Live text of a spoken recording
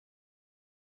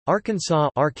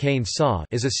Arkansas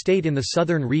is a state in the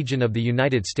southern region of the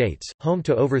United States, home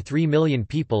to over 3 million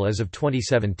people as of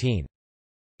 2017.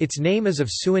 Its name is of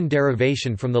Siouan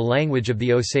derivation from the language of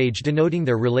the Osage denoting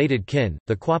their related kin,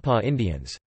 the Quapaw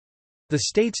Indians. The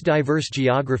state's diverse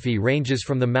geography ranges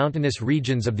from the mountainous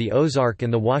regions of the Ozark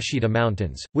and the Ouachita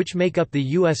Mountains, which make up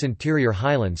the U.S. interior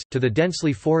highlands, to the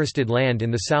densely forested land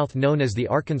in the south known as the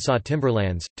Arkansas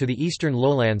Timberlands, to the eastern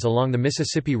lowlands along the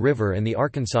Mississippi River and the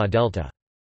Arkansas Delta.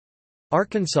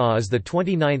 Arkansas is the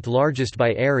 29th largest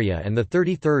by area and the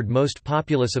 33rd most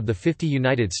populous of the 50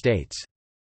 United States.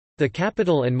 The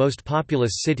capital and most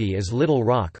populous city is Little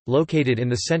Rock, located in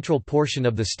the central portion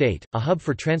of the state, a hub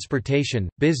for transportation,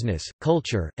 business,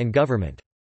 culture, and government.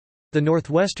 The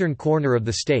northwestern corner of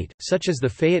the state, such as the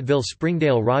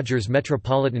Fayetteville-Springdale-Rogers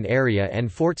metropolitan area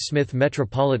and Fort Smith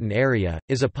metropolitan area,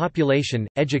 is a population,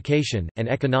 education, and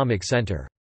economic center.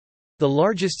 The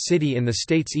largest city in the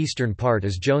state's eastern part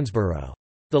is Jonesboro.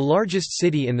 The largest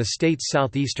city in the state's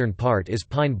southeastern part is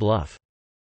Pine Bluff.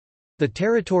 The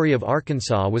territory of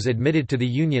Arkansas was admitted to the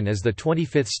Union as the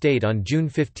 25th state on June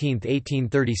 15,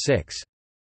 1836.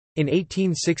 In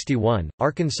 1861,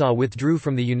 Arkansas withdrew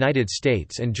from the United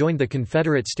States and joined the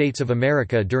Confederate States of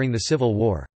America during the Civil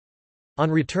War. On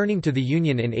returning to the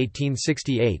Union in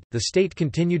 1868, the state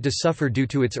continued to suffer due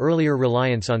to its earlier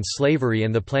reliance on slavery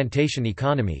and the plantation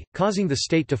economy, causing the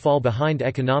state to fall behind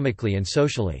economically and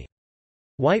socially.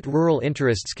 White rural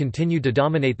interests continued to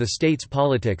dominate the state's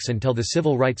politics until the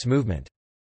Civil Rights Movement.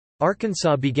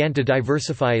 Arkansas began to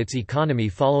diversify its economy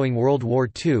following World War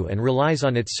II and relies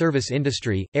on its service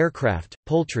industry, aircraft,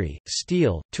 poultry,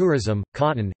 steel, tourism,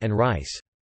 cotton, and rice.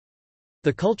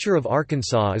 The culture of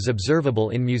Arkansas is observable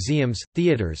in museums,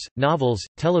 theaters, novels,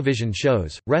 television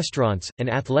shows, restaurants, and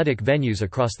athletic venues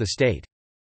across the state.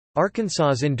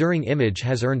 Arkansas's enduring image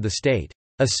has earned the state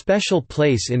a special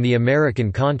place in the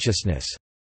American consciousness.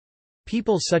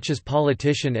 People such as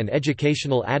politician and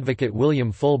educational advocate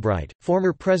William Fulbright,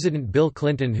 former President Bill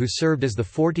Clinton who served as the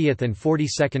 40th and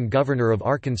 42nd Governor of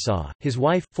Arkansas, his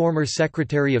wife, former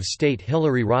Secretary of State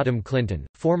Hillary Rodham Clinton,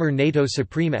 former NATO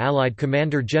Supreme Allied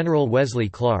Commander General Wesley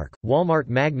Clark, Walmart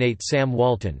magnate Sam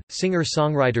Walton,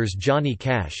 singer-songwriters Johnny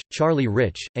Cash, Charlie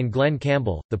Rich, and Glenn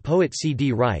Campbell, the poet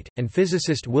C.D. Wright, and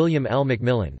physicist William L.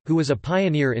 McMillan, who was a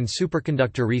pioneer in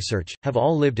superconductor research, have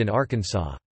all lived in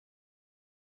Arkansas.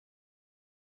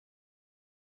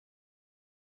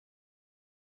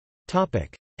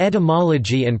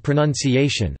 Etymology and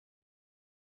pronunciation.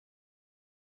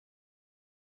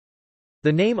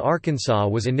 The name Arkansas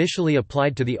was initially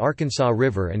applied to the Arkansas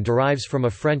River and derives from a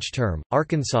French term,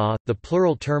 Arkansas, the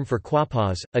plural term for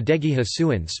Quapaws, a Degi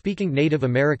Siouan-speaking Native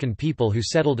American people who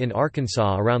settled in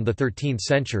Arkansas around the 13th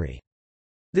century.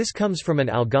 This comes from an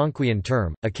Algonquian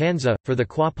term, Akansa, for the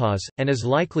Quapaws, and is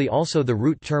likely also the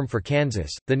root term for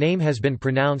Kansas. The name has been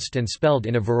pronounced and spelled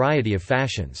in a variety of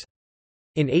fashions.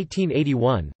 In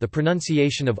 1881, the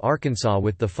pronunciation of Arkansas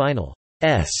with the final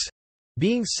S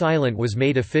being silent was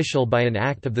made official by an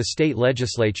act of the state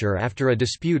legislature after a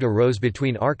dispute arose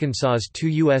between Arkansas's two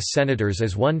U.S. senators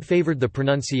as one favored the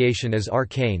pronunciation as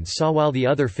Arkansas while the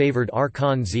other favored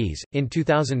Arkansas. In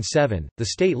 2007, the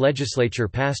state legislature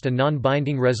passed a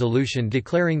non-binding resolution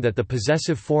declaring that the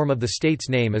possessive form of the state's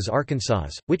name is Arkansas,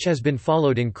 which has been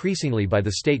followed increasingly by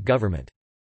the state government.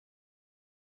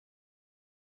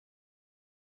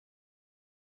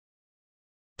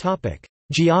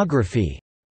 Geography.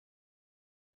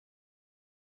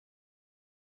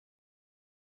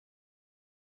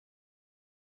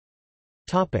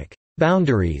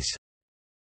 Boundaries.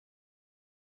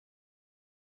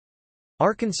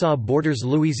 Arkansas borders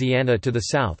Louisiana to the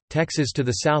south, Texas to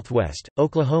the southwest,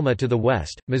 Oklahoma to the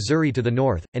west, Missouri to the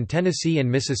north, and Tennessee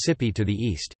and Mississippi to the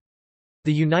east.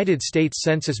 The United States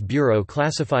Census Bureau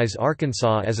classifies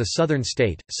Arkansas as a southern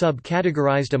state,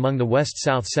 sub-categorized among the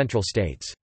west-south central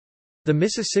states. The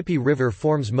Mississippi River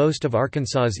forms most of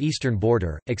Arkansas's eastern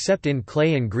border, except in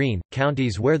Clay and Greene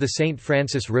counties where the St.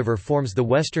 Francis River forms the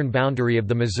western boundary of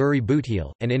the Missouri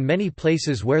Bootheel, and in many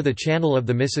places where the channel of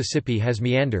the Mississippi has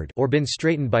meandered or been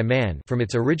straightened by man from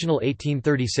its original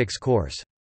 1836 course.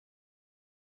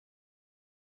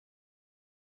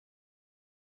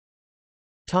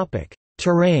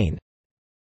 Terrain.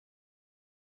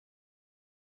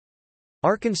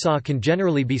 Arkansas can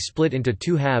generally be split into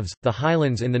two halves, the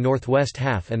highlands in the northwest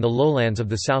half and the lowlands of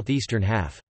the southeastern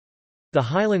half. The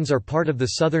highlands are part of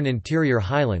the southern interior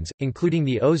highlands, including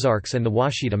the Ozarks and the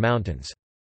Ouachita Mountains.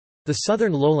 The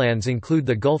southern lowlands include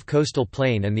the Gulf Coastal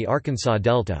Plain and the Arkansas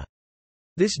Delta.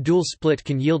 This dual split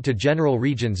can yield to general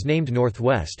regions named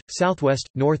Northwest, Southwest,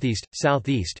 Northeast,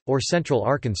 Southeast, or Central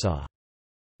Arkansas.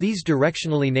 These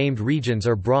directionally named regions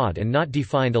are broad and not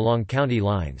defined along county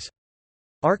lines.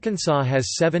 Arkansas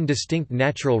has 7 distinct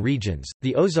natural regions: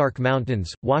 the Ozark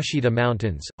Mountains, Ouachita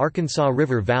Mountains, Arkansas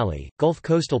River Valley, Gulf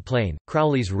Coastal Plain,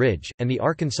 Crowley's Ridge, and the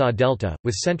Arkansas Delta,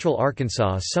 with central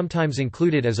Arkansas sometimes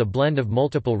included as a blend of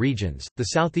multiple regions. The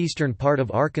southeastern part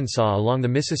of Arkansas along the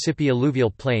Mississippi alluvial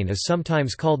plain is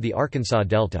sometimes called the Arkansas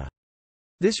Delta.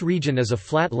 This region is a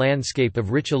flat landscape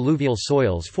of rich alluvial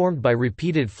soils formed by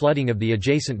repeated flooding of the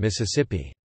adjacent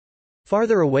Mississippi.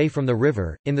 Farther away from the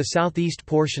river, in the southeast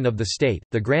portion of the state,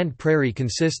 the Grand Prairie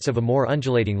consists of a more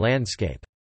undulating landscape.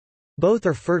 Both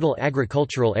are fertile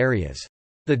agricultural areas.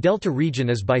 The Delta region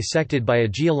is bisected by a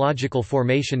geological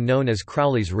formation known as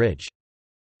Crowley's Ridge.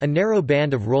 A narrow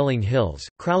band of rolling hills,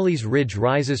 Crowley's Ridge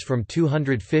rises from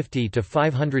 250 to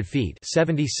 500 feet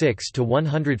 76 to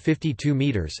 152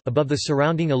 meters above the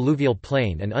surrounding alluvial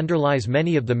plain and underlies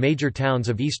many of the major towns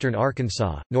of eastern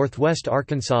Arkansas. Northwest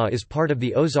Arkansas is part of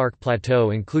the Ozark Plateau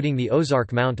including the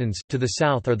Ozark Mountains, to the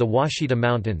south are the Ouachita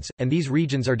Mountains, and these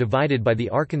regions are divided by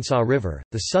the Arkansas River.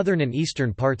 The southern and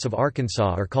eastern parts of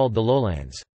Arkansas are called the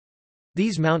lowlands.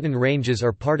 These mountain ranges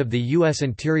are part of the U.S.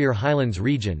 Interior Highlands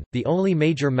region, the only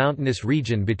major mountainous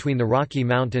region between the Rocky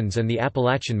Mountains and the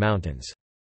Appalachian Mountains.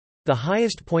 The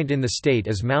highest point in the state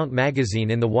is Mount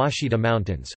Magazine in the Ouachita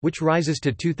Mountains, which rises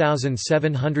to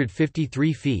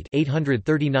 2,753 feet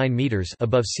 (839 meters)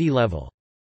 above sea level.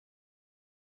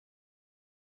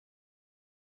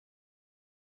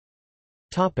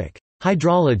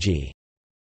 Hydrology.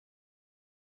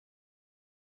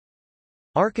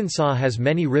 Arkansas has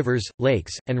many rivers,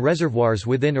 lakes, and reservoirs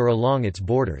within or along its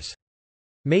borders.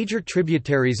 Major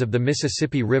tributaries of the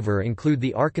Mississippi River include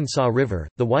the Arkansas River,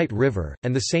 the White River,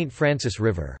 and the St. Francis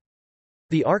River.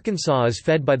 The Arkansas is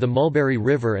fed by the Mulberry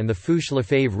River and the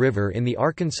Fouche-Lefebvre River in the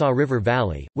Arkansas River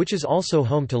Valley, which is also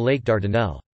home to Lake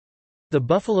Dardanelle. The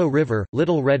Buffalo River,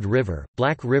 Little Red River,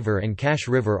 Black River and Cache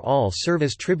River all serve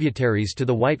as tributaries to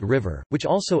the White River, which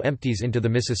also empties into the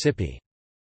Mississippi.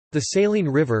 The Saline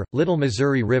River, Little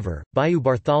Missouri River, Bayou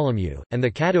Bartholomew, and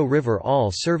the Caddo River all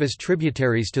serve as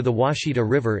tributaries to the Ouachita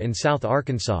River in South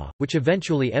Arkansas, which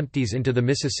eventually empties into the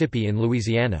Mississippi in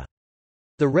Louisiana.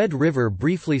 The Red River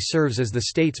briefly serves as the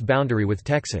state's boundary with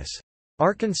Texas.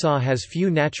 Arkansas has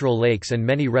few natural lakes and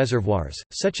many reservoirs,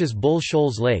 such as Bull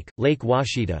Shoals Lake, Lake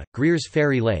Ouachita, Greer's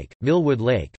Ferry Lake, Millwood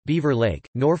Lake, Beaver Lake,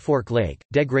 Norfolk Lake,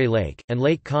 Degray Lake, and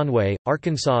Lake Conway.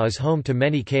 Arkansas is home to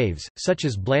many caves, such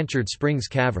as Blanchard Springs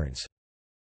Caverns.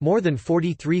 More than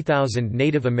 43,000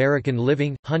 Native American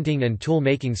living, hunting and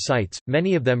tool-making sites,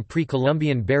 many of them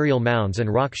pre-Columbian burial mounds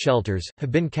and rock shelters,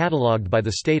 have been catalogued by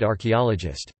the state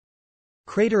archaeologist.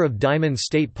 Crater of Diamonds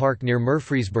State Park near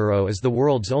Murfreesboro is the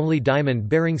world's only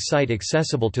diamond-bearing site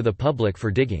accessible to the public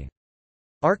for digging.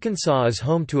 Arkansas is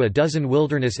home to a dozen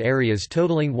wilderness areas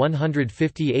totaling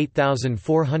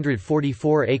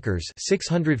 158,444 acres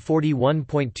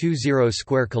 (641.20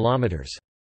 square kilometers).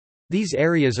 These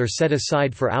areas are set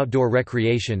aside for outdoor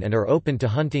recreation and are open to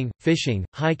hunting, fishing,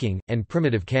 hiking, and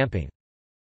primitive camping.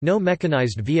 No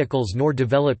mechanized vehicles nor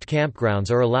developed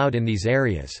campgrounds are allowed in these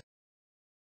areas.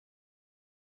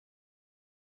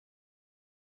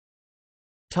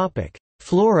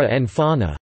 Flora and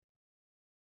fauna.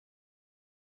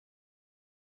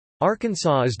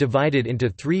 Arkansas is divided into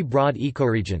 3 broad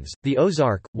ecoregions: the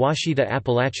Ozark, Ouachita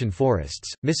Appalachian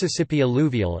forests, Mississippi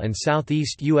alluvial and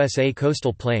southeast USA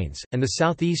coastal plains, and the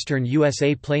southeastern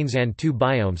USA plains, and 2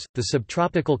 biomes, the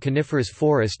subtropical coniferous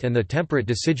forest and the temperate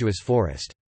deciduous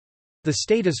forest. The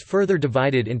state is further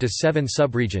divided into 7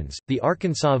 subregions: the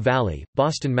Arkansas Valley,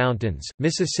 Boston Mountains,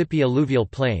 Mississippi Alluvial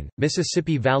Plain,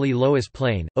 Mississippi Valley Loess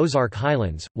Plain, Ozark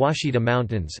Highlands, Ouachita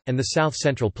Mountains, and the South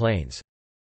Central Plains.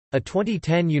 A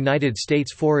 2010 United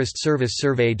States Forest Service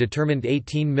survey determined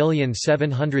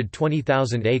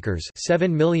 18,720,000 acres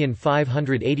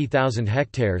 (7,580,000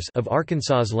 hectares) of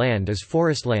Arkansas's land as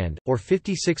forest land, or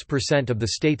 56% of the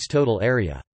state's total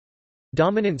area.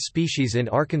 Dominant species in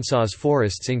Arkansas's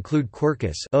forests include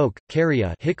quercus oak,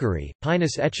 carya hickory,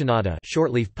 Pinus echinata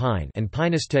shortleaf pine, and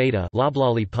Pinus taeta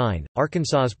loblolly pine.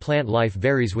 Arkansas's plant life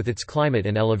varies with its climate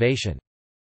and elevation.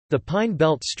 The pine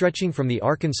belt stretching from the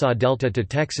Arkansas Delta to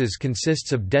Texas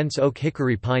consists of dense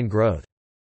oak-hickory pine growth.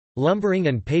 Lumbering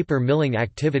and paper milling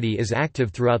activity is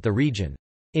active throughout the region.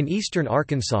 In eastern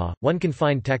Arkansas, one can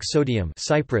find taxodium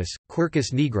cypress,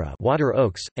 quercus nigra water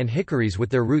oaks, and hickories with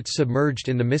their roots submerged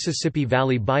in the Mississippi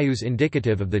Valley bayous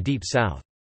indicative of the Deep South.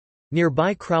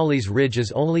 Nearby Crowley's Ridge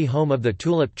is only home of the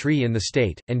tulip tree in the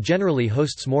state, and generally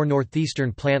hosts more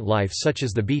northeastern plant life such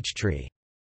as the beech tree.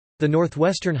 The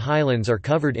northwestern highlands are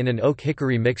covered in an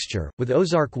oak-hickory mixture, with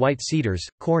Ozark white cedars,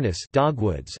 cornus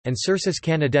dogwoods, and Cercis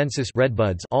canadensis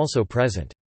redbuds also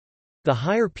present. The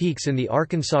higher peaks in the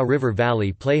Arkansas River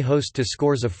Valley play host to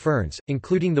scores of ferns,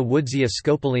 including the Woodsia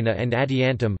scopolina and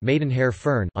Adiantum maidenhair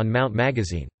fern on Mount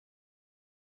Magazine.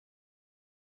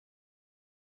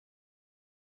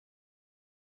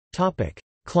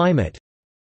 Climate.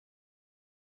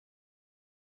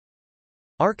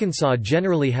 Arkansas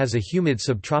generally has a humid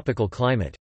subtropical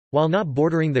climate. While not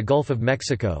bordering the Gulf of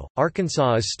Mexico,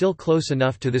 Arkansas is still close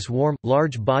enough to this warm,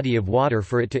 large body of water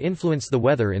for it to influence the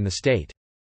weather in the state.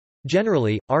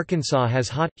 Generally, Arkansas has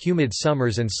hot, humid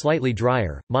summers and slightly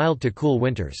drier, mild to cool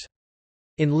winters.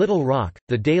 In Little Rock,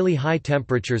 the daily high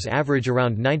temperatures average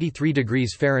around 93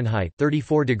 degrees Fahrenheit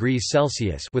 (34 degrees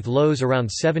Celsius) with lows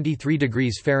around 73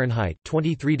 degrees Fahrenheit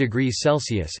 (23 degrees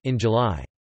Celsius) in July.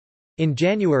 In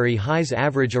January, highs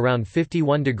average around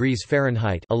 51 degrees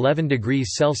Fahrenheit (11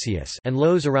 degrees Celsius) and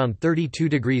lows around 32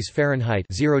 degrees Fahrenheit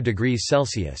 (0 degrees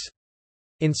Celsius).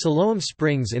 In Siloam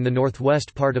Springs in the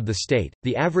northwest part of the state,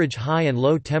 the average high and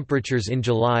low temperatures in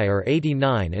July are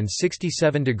 89 and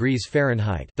 67 degrees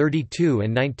Fahrenheit (32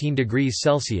 and 19 degrees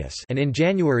Celsius), and in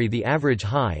January the average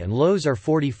high and lows are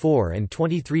 44 and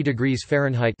 23 degrees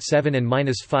Fahrenheit (7 and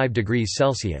 -5 degrees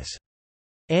Celsius).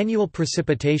 Annual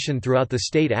precipitation throughout the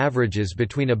state averages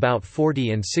between about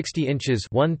 40 and 60 inches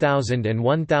 (1,000 and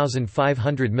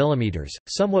 1,500 mm),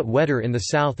 somewhat wetter in the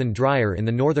south and drier in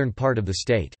the northern part of the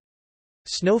state.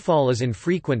 Snowfall is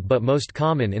infrequent but most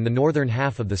common in the northern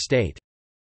half of the state.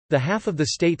 The half of the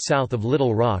state south of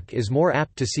Little Rock is more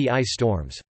apt to see ice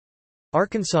storms.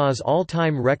 Arkansas's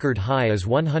all-time record high is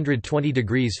 120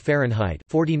 degrees Fahrenheit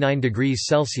 (49 degrees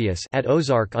Celsius) at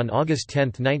Ozark on August 10,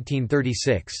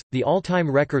 1936. The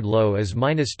all-time record low is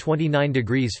 -29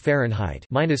 degrees Fahrenheit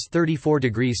 (-34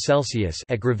 degrees Celsius)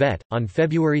 at Gravette on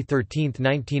February 13,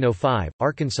 1905.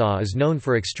 Arkansas is known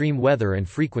for extreme weather and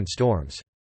frequent storms.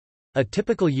 A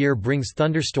typical year brings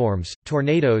thunderstorms,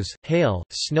 tornadoes, hail,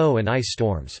 snow and ice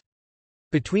storms.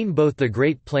 Between both the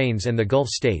Great Plains and the Gulf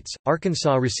states,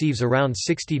 Arkansas receives around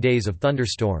 60 days of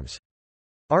thunderstorms.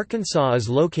 Arkansas is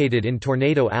located in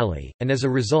Tornado Alley, and as a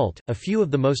result, a few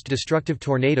of the most destructive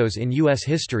tornadoes in U.S.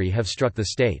 history have struck the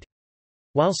state.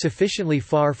 While sufficiently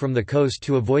far from the coast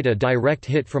to avoid a direct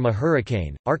hit from a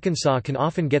hurricane, Arkansas can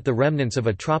often get the remnants of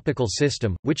a tropical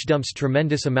system, which dumps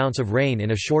tremendous amounts of rain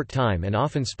in a short time and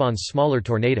often spawns smaller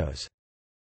tornadoes.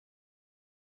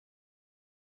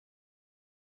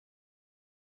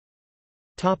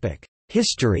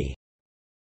 History.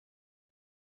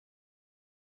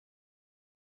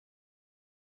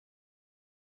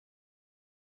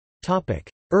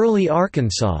 Early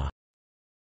Arkansas.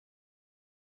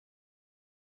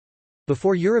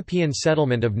 Before European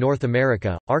settlement of North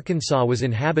America, Arkansas was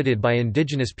inhabited by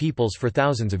indigenous peoples for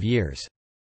thousands of years.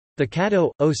 The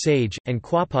Caddo, Osage, and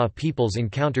Quapaw peoples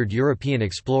encountered European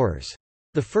explorers.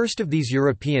 The first of these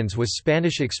Europeans was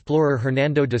Spanish explorer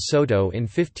Hernando de Soto in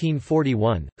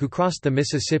 1541, who crossed the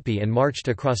Mississippi and marched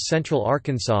across central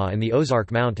Arkansas and the Ozark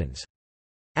Mountains.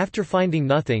 After finding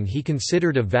nothing he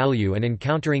considered of value and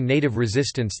encountering native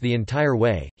resistance the entire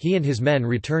way, he and his men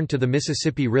returned to the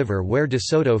Mississippi River where de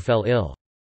Soto fell ill.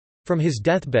 From his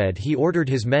deathbed he ordered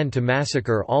his men to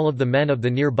massacre all of the men of the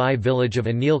nearby village of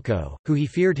Anilco, who he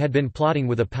feared had been plotting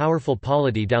with a powerful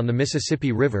polity down the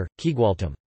Mississippi River,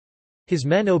 Keegwaltum. His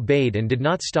men obeyed and did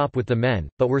not stop with the men,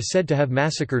 but were said to have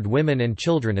massacred women and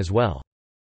children as well.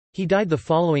 He died the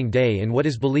following day in what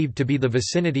is believed to be the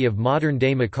vicinity of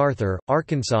modern-day MacArthur,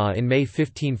 Arkansas in May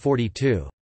 1542.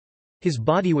 His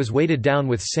body was weighted down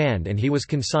with sand and he was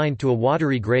consigned to a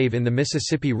watery grave in the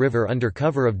Mississippi River under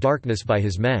cover of darkness by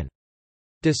his men.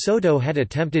 De Soto had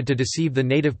attempted to deceive the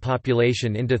native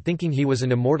population into thinking he was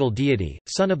an immortal deity,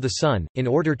 son of the sun, in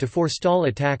order to forestall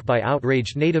attack by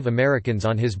outraged Native Americans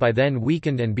on his by then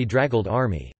weakened and bedraggled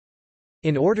army.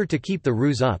 In order to keep the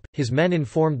ruse up, his men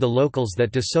informed the locals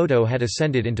that De Soto had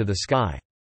ascended into the sky.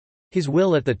 His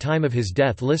will at the time of his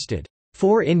death listed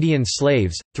 4 Indian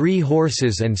slaves, 3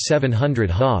 horses and 700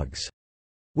 hogs,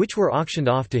 which were auctioned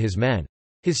off to his men.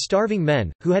 His starving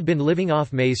men, who had been living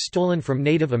off maize stolen from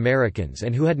Native Americans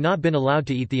and who had not been allowed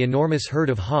to eat the enormous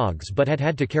herd of hogs but had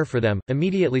had to care for them,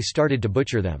 immediately started to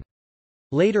butcher them.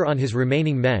 Later on his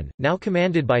remaining men, now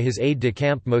commanded by his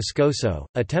aide-de-camp Moscoso,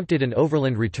 attempted an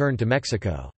overland return to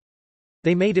Mexico.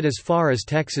 They made it as far as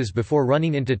Texas before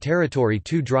running into territory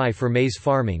too dry for maize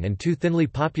farming and too thinly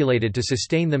populated to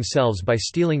sustain themselves by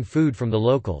stealing food from the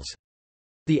locals.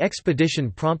 The expedition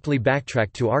promptly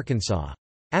backtracked to Arkansas.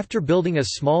 After building a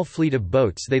small fleet of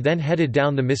boats, they then headed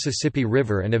down the Mississippi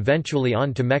River and eventually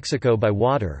on to Mexico by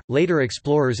water. Later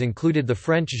explorers included the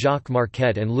French Jacques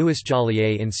Marquette and Louis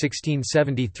Joliet in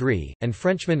 1673, and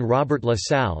Frenchmen Robert La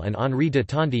Salle and Henri de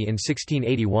Tonty in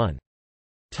 1681.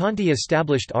 Tonty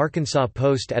established Arkansas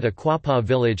Post at a Quapaw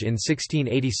village in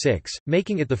 1686,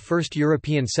 making it the first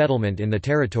European settlement in the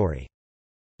territory.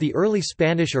 The early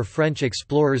Spanish or French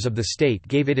explorers of the state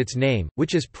gave it its name,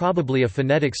 which is probably a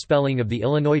phonetic spelling of the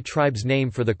Illinois tribe's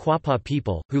name for the Quapaw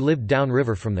people, who lived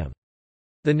downriver from them.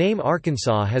 The name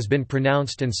Arkansas has been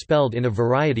pronounced and spelled in a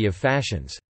variety of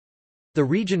fashions. The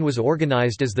region was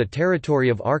organized as the Territory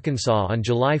of Arkansas on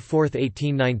July 4,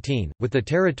 1819, with the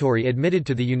territory admitted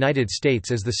to the United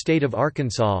States as the State of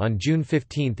Arkansas on June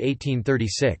 15,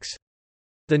 1836.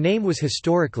 The name was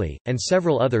historically, and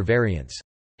several other variants.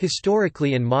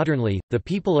 Historically and modernly, the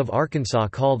people of Arkansas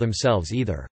call themselves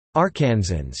either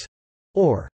Arkansans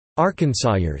or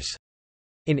Arkansasiers.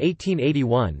 In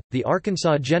 1881, the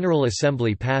Arkansas General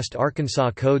Assembly passed Arkansas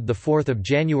Code 4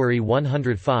 January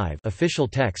 105 official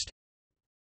text.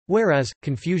 Whereas,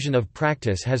 confusion of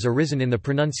practice has arisen in the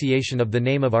pronunciation of the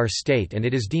name of our state, and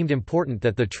it is deemed important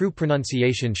that the true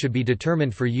pronunciation should be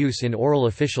determined for use in oral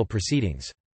official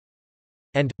proceedings.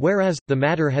 And, whereas, the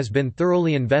matter has been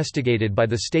thoroughly investigated by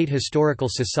the State Historical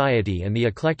Society and the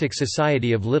Eclectic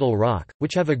Society of Little Rock,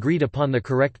 which have agreed upon the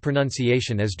correct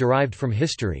pronunciation as derived from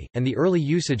history, and the early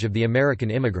usage of the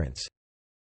American immigrants.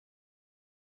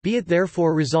 Be it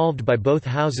therefore resolved by both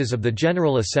houses of the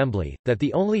General Assembly, that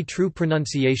the only true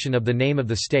pronunciation of the name of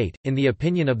the state, in the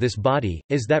opinion of this body,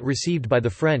 is that received by the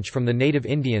French from the native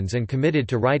Indians and committed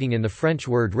to writing in the French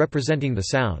word representing the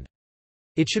sound.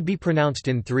 It should be pronounced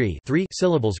in three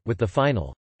syllables, with the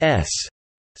final s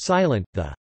silent,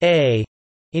 the a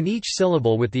in each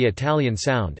syllable with the Italian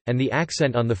sound, and the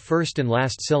accent on the first and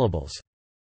last syllables.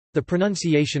 The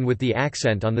pronunciation with the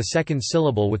accent on the second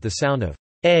syllable with the sound of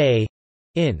a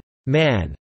in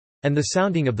man, and the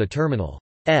sounding of the terminal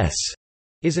s,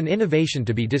 is an innovation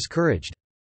to be discouraged.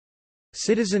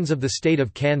 Citizens of the state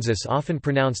of Kansas often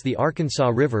pronounce the Arkansas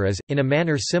River as, in a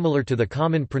manner similar to the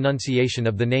common pronunciation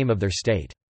of the name of their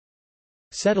state.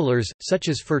 Settlers, such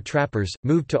as fur trappers,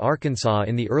 moved to Arkansas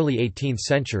in the early 18th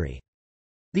century.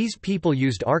 These people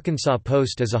used Arkansas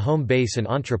Post as a home base and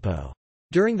entrepot.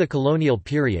 During the colonial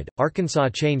period, Arkansas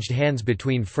changed hands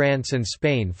between France and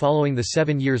Spain following the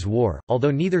 7 Years' War,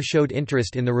 although neither showed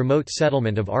interest in the remote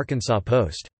settlement of Arkansas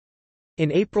Post. In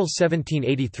April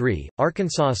 1783,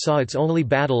 Arkansas saw its only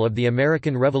battle of the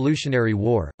American Revolutionary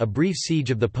War, a brief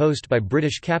siege of the post by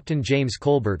British Captain James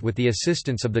Colbert with the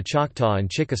assistance of the Choctaw and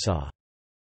Chickasaw.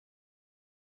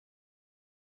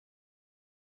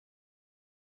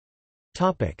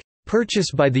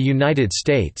 Purchase by the United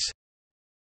States.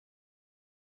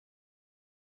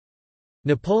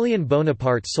 Napoleon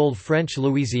Bonaparte sold French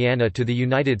Louisiana to the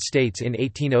United States in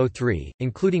 1803,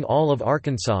 including all of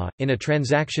Arkansas, in a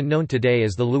transaction known today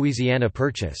as the Louisiana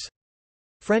Purchase.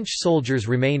 French soldiers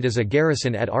remained as a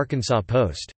garrison at Arkansas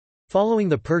Post. Following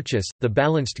the purchase, the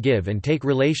balanced give-and-take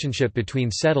relationship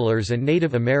between settlers and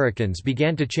Native Americans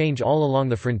began to change all along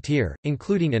the frontier,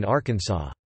 including in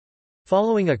Arkansas.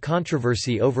 Following a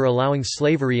controversy over allowing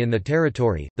slavery in the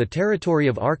Territory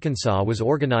of Arkansas was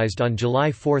organized on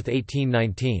July 4,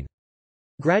 1819.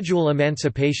 Gradual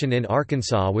emancipation in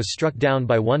Arkansas was struck down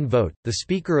by one vote, the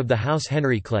Speaker of the House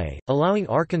Henry Clay, allowing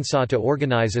Arkansas to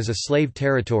organize as a slave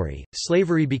territory.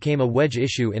 Slavery became a wedge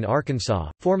issue in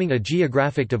Arkansas, forming a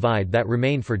geographic divide that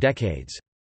remained for decades.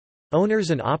 Owners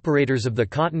and operators of the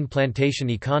cotton plantation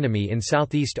economy in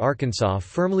southeast Arkansas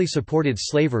firmly supported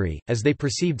slavery, as they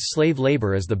perceived slave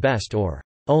labor as the best or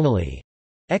only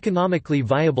economically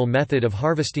viable method of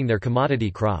harvesting their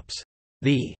commodity crops.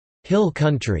 The hill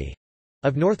country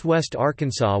of northwest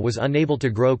Arkansas was unable to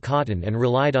grow cotton and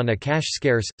relied on a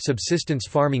cash-scarce, subsistence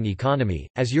farming economy.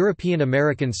 As European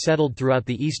Americans settled throughout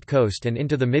the East Coast and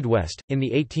into the Midwest, in the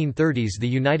 1830s the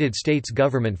United States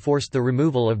government forced the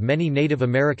removal of many Native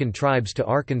American tribes to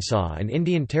Arkansas and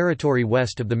Indian Territory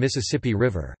west of the Mississippi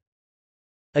River.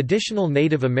 Additional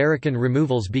Native American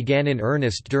removals began in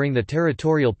earnest during the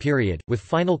territorial period, with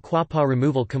final Quapaw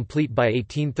removal complete by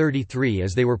 1833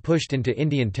 as they were pushed into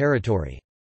Indian Territory.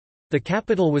 The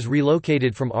capital was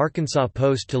relocated from Arkansas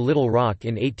Post to Little Rock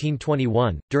in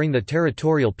 1821, during the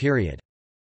territorial period.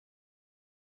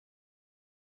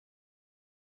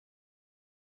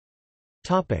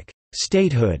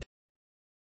 Statehood.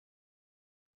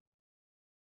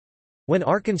 When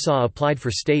Arkansas applied for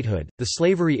statehood, the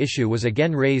slavery issue was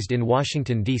again raised in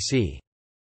Washington, D.C.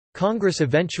 Congress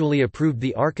eventually approved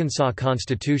the Arkansas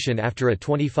Constitution after a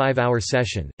 25-hour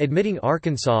session, admitting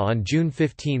Arkansas on June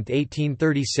 15,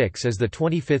 1836 as the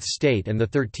 25th state and the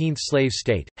 13th slave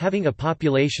state, having a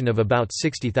population of about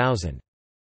 60,000.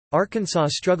 Arkansas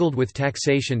struggled with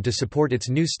taxation to support its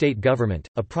new state government,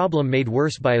 a problem made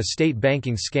worse by a state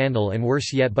banking scandal and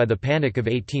worse yet by the Panic of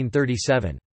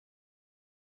 1837.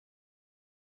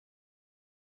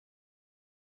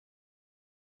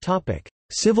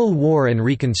 Civil War and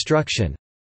Reconstruction.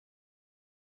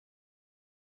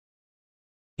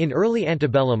 In early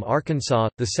antebellum Arkansas,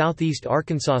 the southeast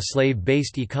Arkansas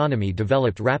slave-based economy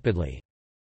developed rapidly.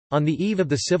 On the eve of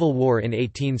the Civil War in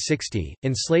 1860,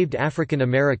 enslaved African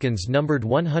Americans numbered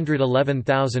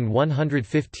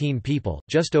 111,115 people,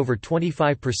 just over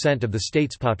 25% of the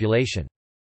state's population.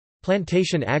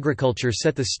 Plantation agriculture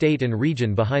set the state and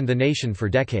region behind the nation for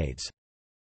decades.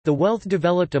 The wealth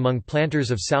developed among planters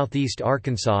of southeast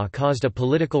Arkansas caused a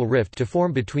political rift to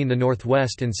form between the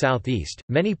Northwest and Southeast.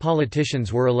 Many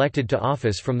politicians were elected to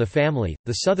office from the family,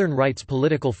 the Southern rights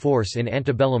political force in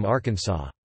antebellum Arkansas.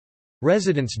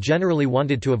 Residents generally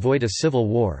wanted to avoid a civil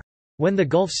war. When the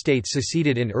Gulf states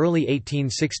seceded in early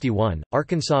 1861,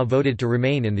 Arkansas voted to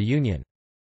remain in the Union.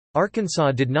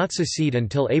 Arkansas did not secede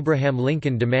until Abraham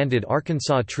Lincoln demanded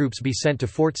Arkansas troops be sent to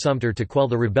Fort Sumter to quell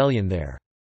the rebellion there.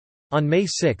 On May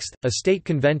 6, a state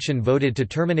convention voted to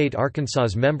terminate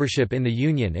Arkansas's membership in the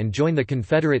Union and join the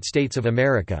Confederate States of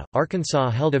America. Arkansas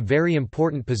held a very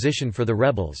important position for the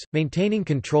rebels, maintaining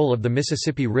control of the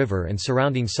Mississippi River and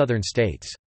surrounding southern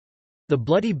states. The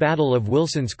bloody Battle of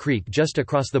Wilson's Creek just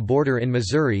across the border in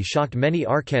Missouri shocked many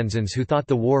Arkansans who thought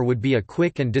the war would be a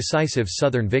quick and decisive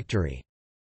Southern victory.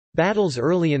 Battles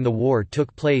early in the war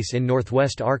took place in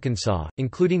northwest Arkansas,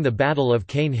 including the Battle of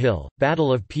Cane Hill,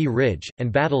 Battle of Pea Ridge, and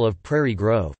Battle of Prairie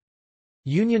Grove.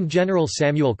 Union General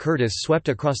Samuel Curtis swept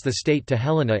across the state to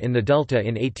Helena in the Delta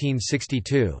in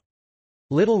 1862.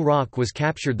 Little Rock was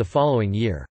captured the following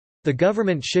year. The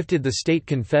government shifted the state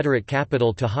Confederate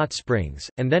capital to Hot Springs,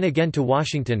 and then again to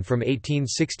Washington from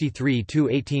 1863 to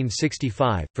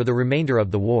 1865, for the remainder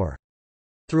of the war.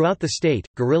 Throughout the state,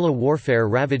 guerrilla warfare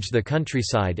ravaged the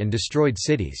countryside and destroyed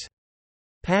cities.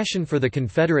 Passion for the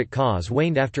Confederate cause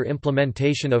waned after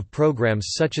implementation of programs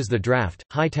such as the draft,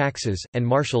 high taxes, and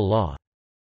martial law.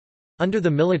 Under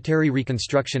the Military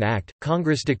Reconstruction Act,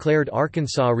 Congress declared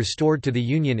Arkansas restored to the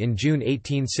Union in June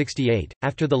 1868,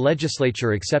 after the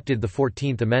legislature accepted the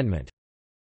 14th Amendment.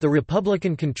 The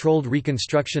Republican-controlled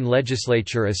Reconstruction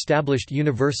legislature established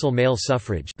universal male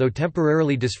suffrage, though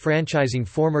temporarily disfranchising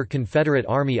former Confederate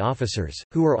Army officers,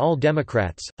 who were all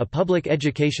Democrats, a public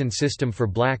education system for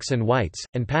blacks and whites,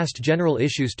 and passed general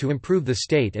issues to improve the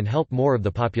state and help more of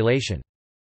the population.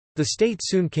 The state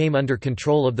soon came under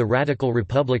control of the Radical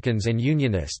Republicans and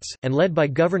Unionists, and led by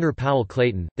Governor Powell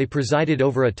Clayton, they presided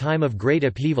over a time of great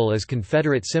upheaval as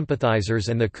Confederate sympathizers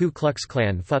and the Ku Klux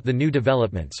Klan fought the new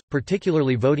developments,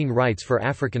 particularly voting rights for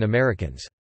African Americans.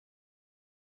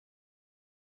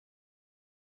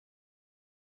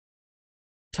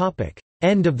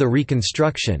 End of the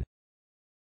Reconstruction.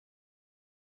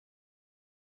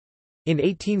 In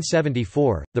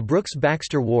 1874, the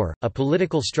Brooks-Baxter War, a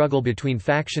political struggle between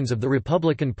factions of the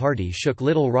Republican Party, shook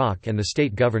Little Rock and the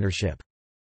state governorship.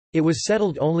 It was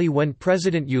settled only when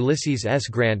President Ulysses S.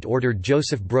 Grant ordered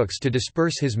Joseph Brooks to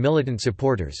disperse his militant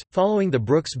supporters. Following the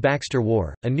Brooks-Baxter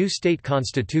War, a new state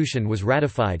constitution was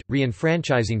ratified,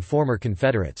 re-enfranchising former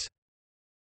Confederates.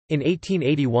 In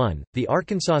 1881, the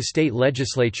Arkansas state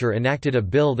legislature enacted a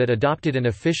bill that adopted an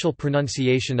official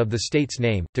pronunciation of the state's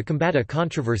name, to combat a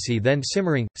controversy then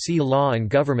simmering, see Law and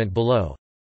Government below.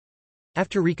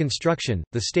 After Reconstruction,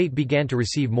 the state began to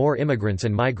receive more immigrants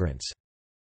and migrants.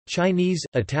 Chinese,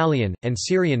 Italian, and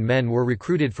Syrian men were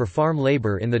recruited for farm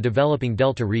labor in the developing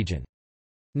Delta region.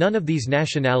 None of these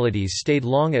nationalities stayed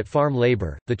long at farm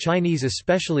labor, the Chinese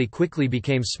especially quickly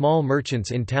became small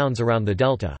merchants in towns around the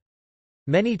Delta.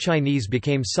 Many Chinese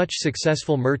became such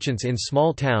successful merchants in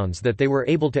small towns that they were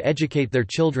able to educate their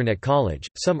children at college.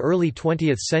 Some early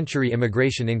 20th century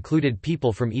immigration included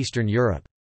people from Eastern Europe.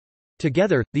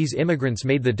 Together, these immigrants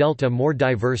made the Delta more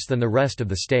diverse than the rest of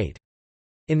the state.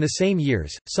 In the same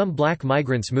years, some black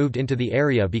migrants moved into the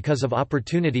area because of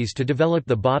opportunities to develop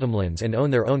the bottomlands and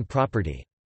own their own property.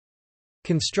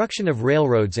 Construction of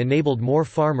railroads enabled more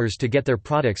farmers to get their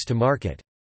products to market.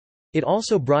 It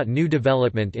also brought new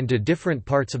development into different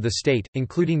parts of the state,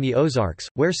 including the Ozarks,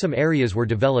 where some areas were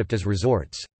developed as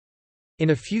resorts.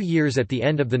 In a few years at the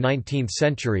end of the 19th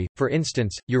century, for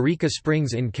instance, Eureka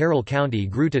Springs in Carroll County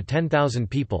grew to 10,000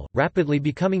 people, rapidly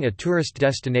becoming a tourist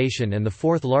destination and the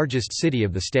fourth largest city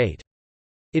of the state.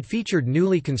 It featured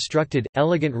newly constructed,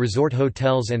 elegant resort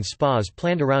hotels and spas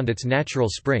planned around its natural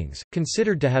springs,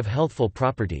 considered to have healthful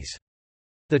properties.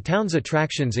 The town's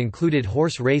attractions included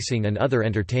horse racing and other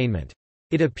entertainment.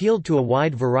 It appealed to a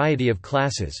wide variety of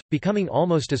classes, becoming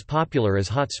almost as popular as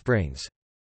hot springs.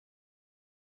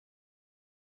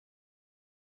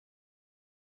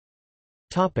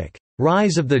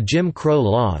 Rise of the Jim Crow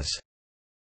laws.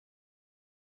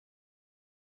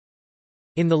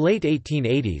 In the late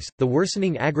 1880s, the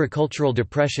worsening agricultural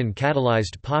depression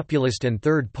catalyzed populist and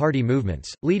third-party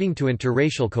movements, leading to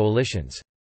interracial coalitions.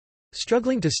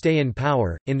 Struggling to stay in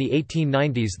power, in the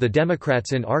 1890s the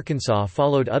Democrats in Arkansas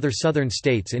followed other southern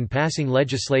states in passing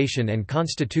legislation and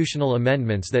constitutional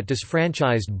amendments that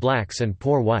disfranchised blacks and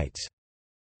poor whites.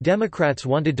 Democrats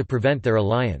wanted to prevent their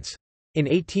alliance. In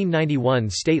 1891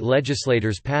 state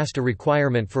legislators passed a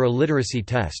requirement for a literacy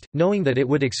test, knowing that it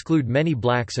would exclude many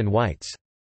blacks and whites.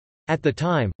 At the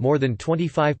time, more than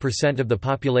 25% of the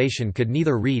population could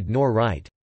neither read nor write.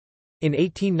 In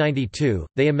 1892,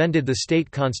 they amended the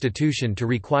state constitution to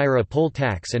require a poll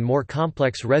tax and more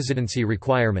complex residency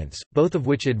requirements, both of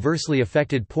which adversely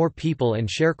affected poor people and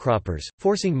sharecroppers,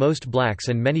 forcing most blacks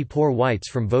and many poor whites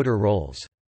from voter rolls.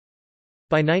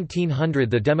 By 1900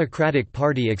 the Democratic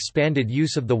Party expanded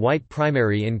use of the white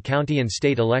primary in county and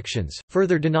state elections,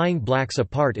 further denying blacks a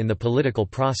part in the political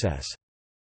process.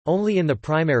 Only in the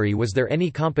primary was there any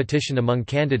competition among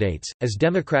candidates, as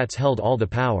Democrats held all the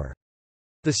power.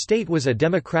 The state was a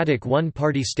Democratic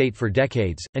one-party state for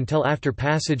decades, until after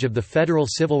passage of the Federal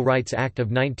Civil Rights Act of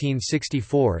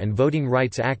 1964 and Voting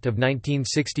Rights Act of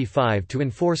 1965 to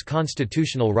enforce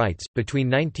constitutional rights. Between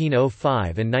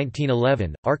 1905 and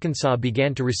 1911, Arkansas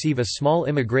began to receive a small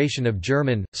immigration of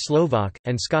German, Slovak,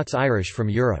 and Scots-Irish from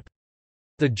Europe.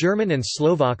 The German and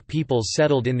Slovak peoples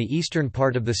settled in the eastern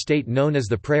part of the state known as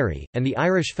the Prairie, and the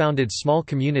Irish founded small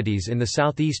communities in the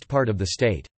southeast part of the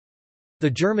state. The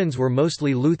Germans were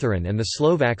mostly Lutheran and the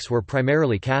Slovaks were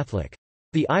primarily Catholic.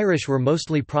 The Irish were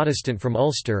mostly Protestant from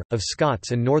Ulster, of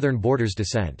Scots and Northern Borders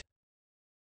descent.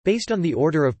 Based on the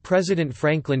order of President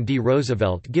Franklin D.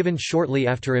 Roosevelt given shortly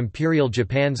after Imperial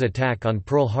Japan's attack on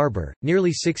Pearl Harbor,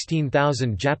 nearly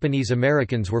 16,000 Japanese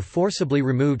Americans were forcibly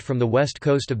removed from the west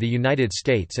coast of the United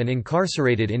States and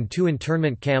incarcerated in two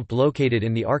internment camps located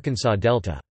in the Arkansas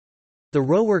Delta. The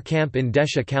Rower Camp in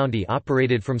Desha County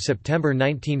operated from September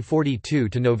 1942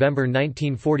 to November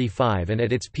 1945 and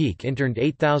at its peak interned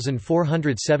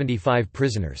 8,475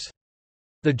 prisoners.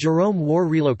 The Jerome War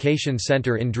Relocation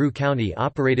Center in Drew County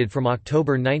operated from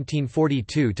October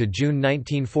 1942 to June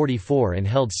 1944 and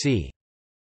held c.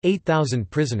 8,000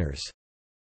 prisoners.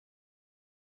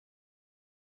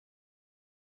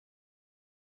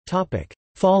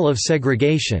 Fall of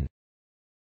segregation.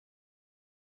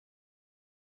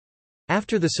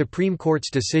 After the Supreme Court's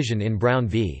decision in Brown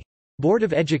v. Board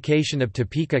of Education of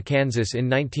Topeka, Kansas in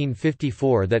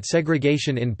 1954 that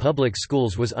segregation in public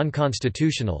schools was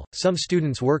unconstitutional, some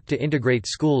students worked to integrate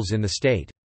schools in the state.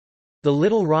 The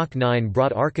Little Rock Nine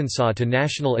brought Arkansas to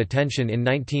national attention in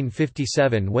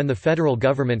 1957 when the federal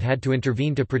government had to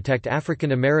intervene to protect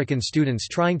African American students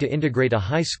trying to integrate a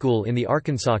high school in the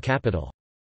Arkansas capital.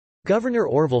 Governor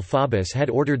Orville Faubus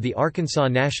had ordered the Arkansas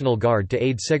National Guard to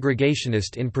aid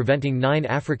segregationists in preventing 9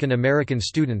 African American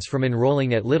students from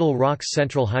enrolling at Little Rock's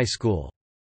Central High School.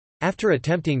 After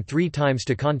attempting 3 times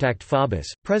to contact Faubus,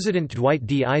 President Dwight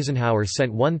D. Eisenhower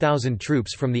sent 1,000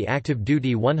 troops from the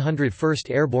active-duty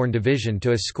 101st Airborne Division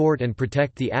to escort and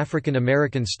protect the African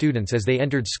American students as they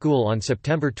entered school on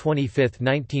September 25,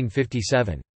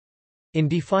 1957. In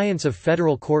defiance of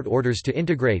federal court orders to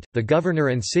integrate, the governor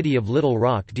and city of Little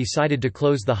Rock decided to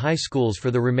close the high schools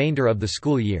for the remainder of the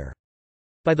school year.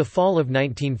 By the fall of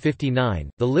 1959,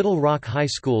 the Little Rock high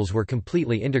schools were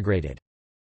completely integrated.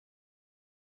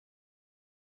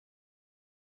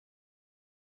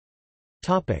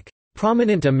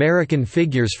 Prominent American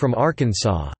figures from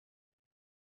Arkansas.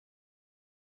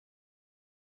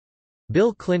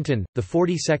 Bill Clinton, the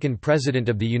 42nd President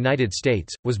of the United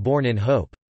States, was born in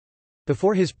Hope.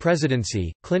 Before his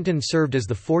presidency, Clinton served as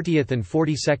the 40th and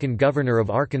 42nd Governor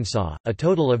of Arkansas, a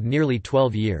total of nearly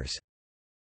 12 years.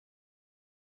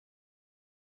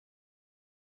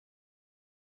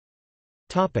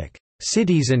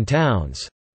 Cities and towns.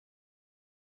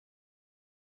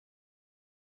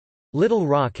 Little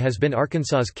Rock has been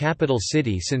Arkansas's capital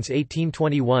city since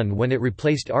 1821 when it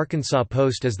replaced Arkansas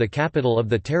Post as the capital of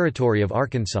the Territory of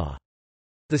Arkansas.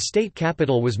 The state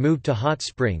capital was moved to Hot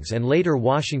Springs and later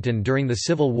Washington during the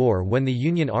Civil War when the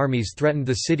Union armies threatened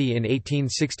the city in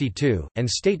 1862, and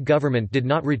state government did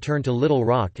not return to Little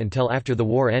Rock until after the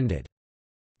war ended.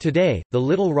 Today, the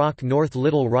Little Rock-North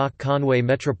Little Rock-Conway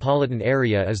metropolitan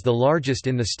area is the largest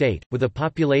in the state, with a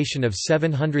population of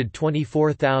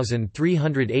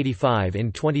 724,385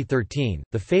 in 2013.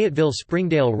 The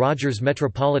Fayetteville-Springdale-Rogers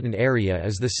metropolitan area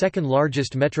is the second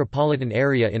largest metropolitan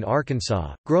area in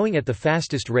Arkansas, growing at the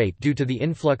fastest rate due to the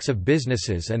influx of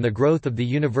businesses and the growth of the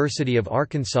University of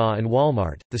Arkansas and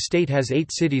Walmart. The state has 8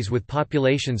 cities with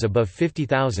populations above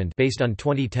 50,000 based on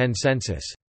 2010 census.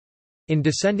 In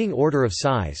descending order of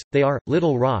size, they are,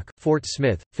 Little Rock, Fort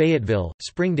Smith, Fayetteville,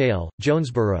 Springdale,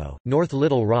 Jonesboro, North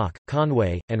Little Rock,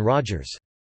 Conway, and Rogers.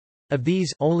 Of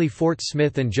these, only Fort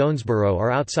Smith and Jonesboro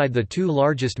are outside the 2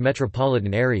 largest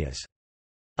metropolitan areas.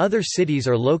 Other cities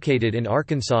are located in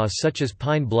Arkansas such as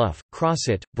Pine Bluff,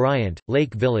 Crossett, Bryant,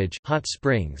 Lake Village, Hot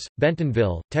Springs,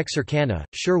 Bentonville, Texarkana,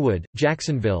 Sherwood,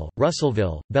 Jacksonville,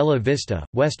 Russellville, Bella Vista,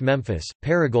 West Memphis,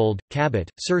 Paragould, Cabot,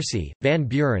 Searcy, Van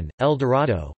Buren, El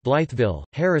Dorado, Blytheville,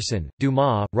 Harrison,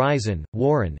 Dumas, Rison,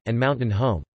 Warren, and Mountain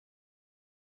Home.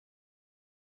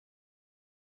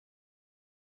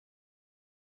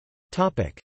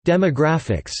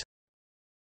 Demographics.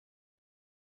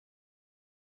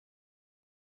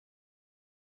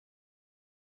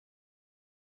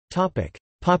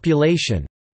 Population.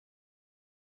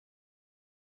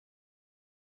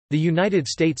 The United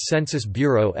States Census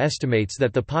Bureau estimates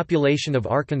that the population of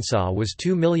Arkansas was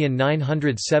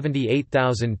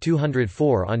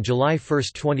 2,978,204 on July 1,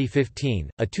 2015,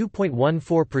 a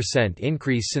 2.14%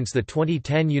 increase since the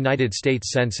 2010 United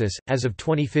States Census. As of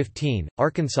 2015,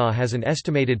 Arkansas has an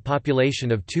estimated population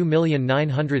of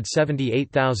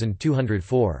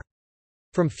 2,978,204.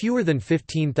 From fewer than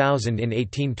 15,000 in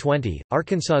 1820,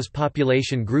 Arkansas's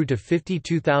population grew to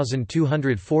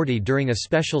 52,240 during a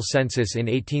special census in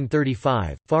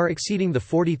 1835, far exceeding the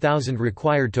 40,000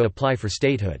 required to apply for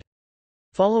statehood.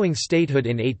 Following statehood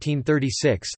in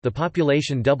 1836, the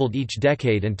population doubled each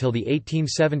decade until the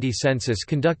 1870 census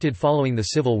conducted following the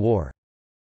Civil War.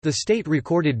 The state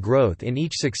recorded growth in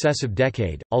each successive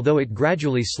decade, although it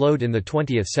gradually slowed in the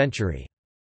 20th century.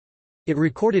 It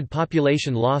recorded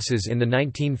population losses in the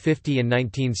 1950 and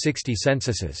 1960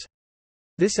 censuses.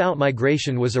 This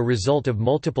outmigration was a result of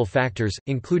multiple factors,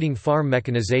 including farm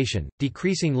mechanization,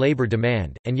 decreasing labor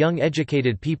demand, and young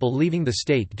educated people leaving the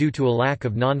state due to a lack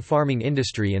of non-farming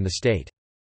industry in the state.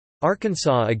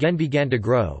 Arkansas again began to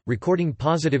grow, recording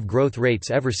positive growth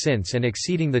rates ever since and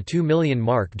exceeding the 2 million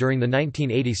mark during the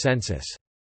 1980 census.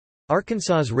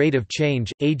 Arkansas's rate of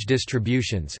change, age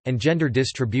distributions, and gender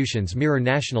distributions mirror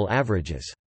national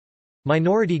averages.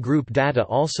 Minority group data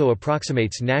also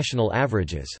approximates national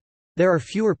averages. There are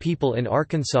fewer people in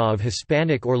Arkansas of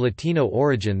Hispanic or Latino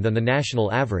origin than the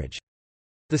national average.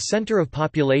 The center of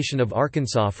population of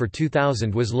Arkansas for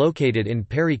 2000 was located in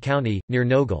Perry County, near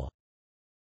Nogle.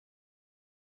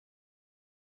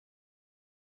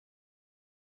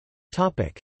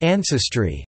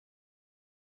 Ancestry.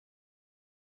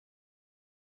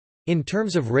 In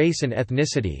terms of race and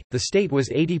ethnicity, the state was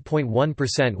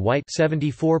 80.1% white,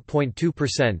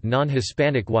 74.2%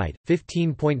 non-Hispanic white,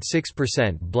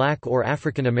 15.6% black or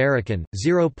African American,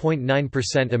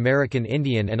 0.9% American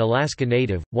Indian and Alaska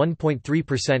Native,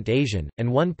 1.3% Asian, and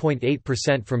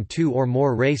 1.8% from 2 or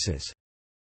more races.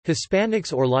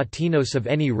 Hispanics or Latinos of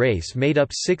any race made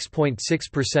up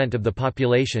 6.6% of the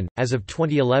population. As of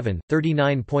 2011,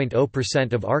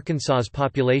 39.0% of Arkansas's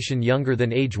population younger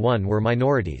than age 1 were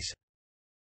minorities.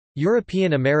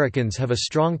 European Americans have a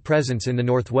strong presence in the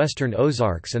northwestern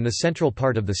Ozarks and the central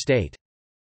part of the state.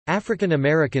 African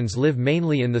Americans live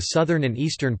mainly in the southern and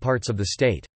eastern parts of the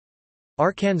state.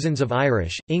 Arkansans of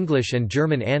Irish, English, and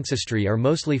German ancestry are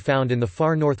mostly found in the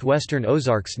far northwestern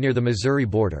Ozarks near the Missouri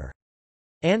border.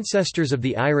 Ancestors of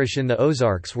the Irish in the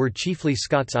Ozarks were chiefly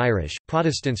Scots-Irish,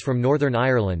 Protestants from Northern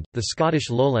Ireland, the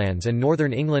Scottish Lowlands and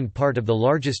Northern England, part of the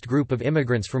largest group of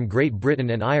immigrants from Great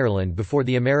Britain and Ireland before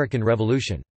the American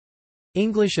Revolution.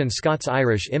 English and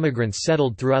Scots-Irish immigrants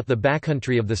settled throughout the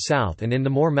backcountry of the South and in the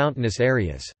more mountainous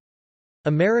areas.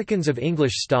 Americans of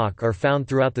English stock are found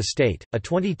throughout the state. A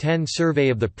 2010 survey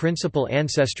of the principal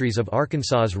ancestries of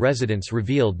Arkansas's residents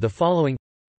revealed the following: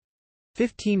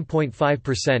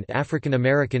 15.5% African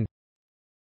American,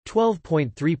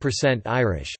 12.3%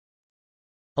 Irish,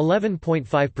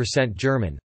 11.5%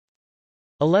 German,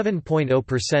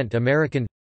 11.0% American,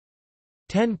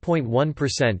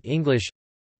 10.1% English,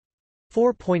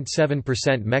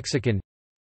 4.7% Mexican,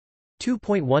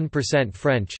 2.1%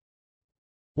 French,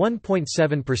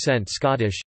 1.7%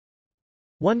 Scottish,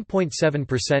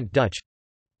 1.7% Dutch,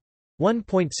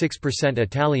 1.6%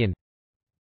 Italian,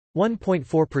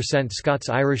 1.4%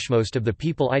 Scots-Irish. Most of the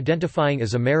people identifying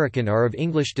as American are of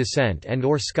English descent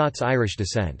and/or Scots-Irish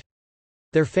descent.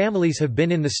 Their families have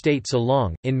been in the state so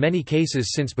long, in many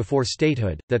cases since before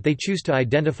statehood, that they choose to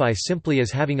identify simply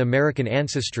as having American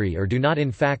ancestry or do not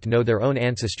in fact know their own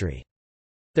ancestry.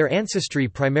 Their ancestry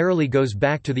primarily goes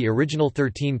back to the original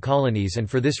 13 colonies, and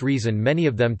for this reason many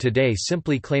of them today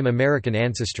simply claim American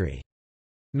ancestry.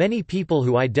 Many people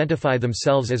who identify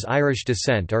themselves as Irish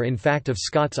descent are in fact of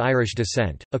Scots-Irish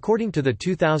descent. According to the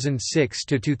 2006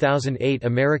 to 2008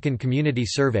 American Community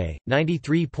Survey,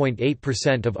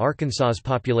 93.8% of Arkansas's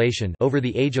population over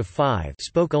the age of 5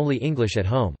 spoke only English at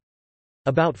home.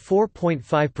 About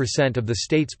 4.5% of the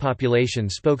state's population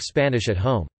spoke Spanish at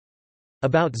home.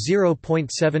 About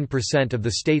 0.7% of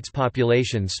the state's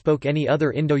population spoke any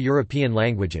other Indo-European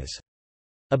languages.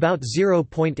 About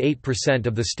 0.8%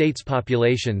 of the state's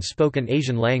population spoke an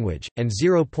Asian language, and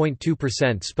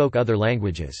 0.2% spoke other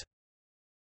languages.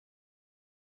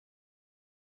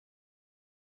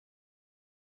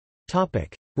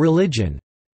 Religion.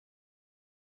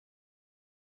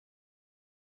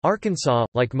 Arkansas,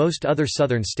 like most other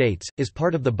southern states, is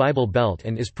part of the Bible Belt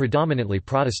and is predominantly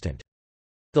Protestant.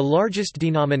 The largest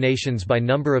denominations by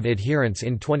number of adherents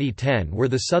in 2010 were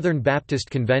the Southern Baptist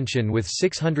Convention with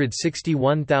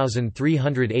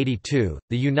 661,382,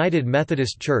 the United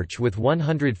Methodist Church with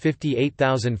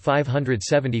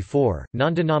 158,574,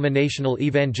 non-denominational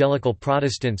Evangelical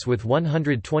Protestants with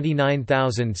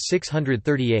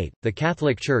 129,638, the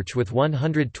Catholic Church with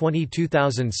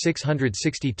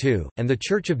 122,662, and the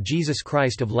Church of Jesus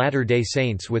Christ of Latter-day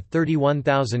Saints with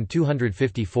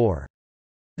 31,254.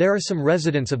 There are some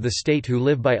residents of the state who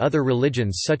live by other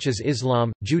religions such as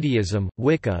Islam, Judaism,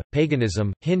 Wicca,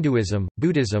 paganism, Hinduism,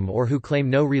 Buddhism, or who claim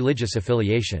no religious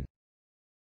affiliation.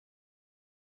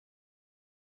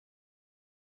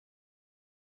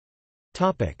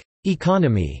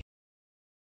 Economy.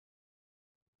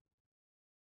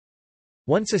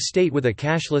 Once a state with a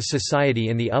cashless society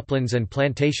in the uplands and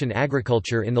plantation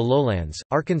agriculture in the lowlands,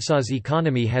 Arkansas's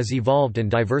economy has evolved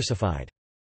and diversified.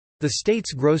 The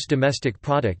state's gross domestic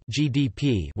product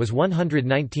 (GDP) was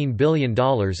 $119 billion in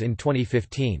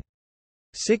 2015.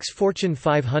 6 Fortune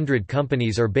 500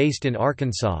 companies are based in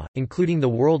Arkansas, including the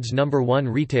world's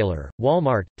 #1 retailer,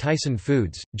 Walmart, Tyson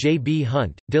Foods, J.B.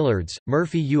 Hunt, Dillard's,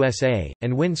 Murphy USA,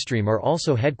 and Windstream are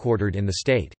also headquartered in the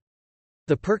state.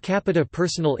 The per capita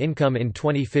personal income in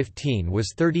 2015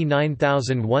 was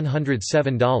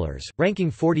 $39,107,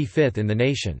 ranking 45th in the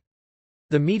nation.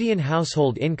 The median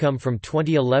household income from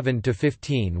 2011 to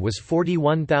 15 was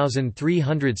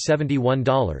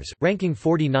 $41,371, ranking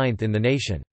 49th in the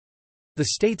nation. The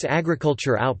state's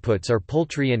agriculture outputs are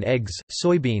poultry and eggs,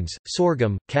 soybeans,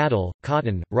 sorghum, cattle,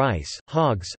 cotton, rice,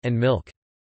 hogs, and milk.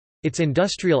 Its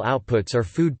industrial outputs are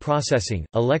food processing,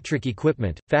 electric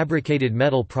equipment, fabricated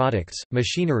metal products,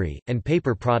 machinery, and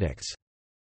paper products.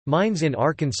 Mines in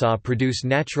Arkansas produce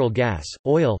natural gas,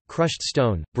 oil, crushed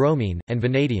stone, bromine, and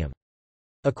vanadium.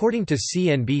 According to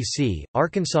CNBC,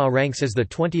 Arkansas ranks as the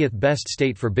 20th best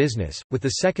state for business, with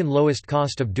the second lowest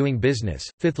cost of doing business,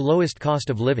 5th lowest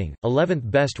cost of living, 11th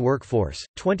best workforce,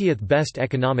 20th best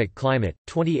economic climate,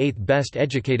 28th best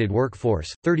educated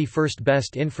workforce, 31st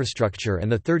best infrastructure,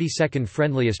 and the 32nd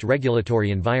friendliest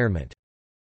regulatory environment.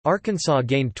 Arkansas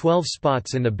gained 12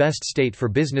 spots in the best state for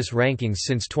business rankings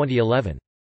since 2011.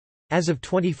 As of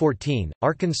 2014,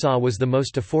 Arkansas was the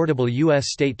most affordable U.S.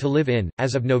 state to live in.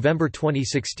 As of November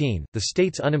 2016, the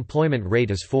state's unemployment rate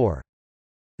is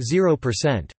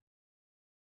 4.0%.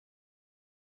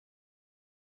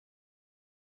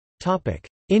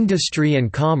 Industry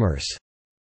and commerce.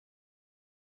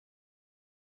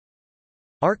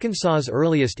 Arkansas's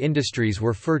earliest industries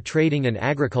were fur trading and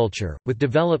agriculture, with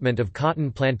development of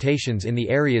cotton plantations in the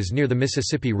areas near the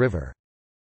Mississippi River.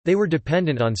 They were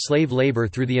dependent on slave labor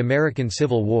through the American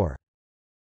Civil War.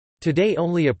 Today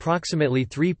only approximately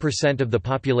 3% of the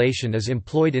population is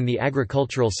employed in the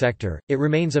agricultural sector. It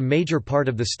remains a major part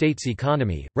of the state's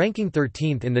economy, ranking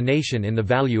 13th in the nation in the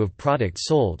value of products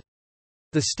sold.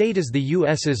 The state is the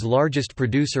U.S.'s largest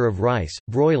producer of rice,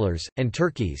 broilers, and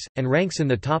turkeys, and ranks in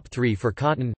the top 3 for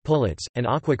cotton, pullets, and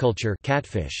aquaculture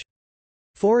catfish.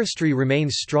 Forestry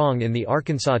remains strong in the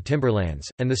Arkansas timberlands,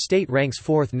 and the state ranks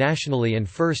 4th nationally and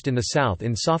 1st in the South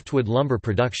in softwood lumber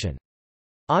production.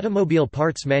 Automobile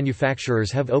parts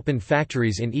manufacturers have opened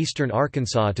factories in eastern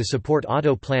Arkansas to support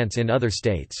auto plants in other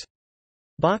states.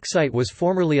 Bauxite was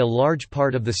formerly a large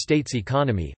part of the state's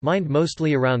economy, mined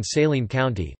mostly around Saline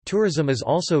County. Tourism is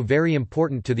also very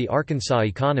important to the Arkansas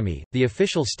economy. The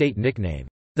official state nickname,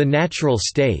 the Natural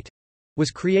State, was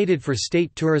created for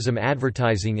state tourism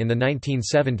advertising in the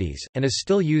 1970s, and is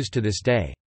still used to this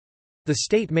day. The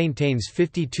state maintains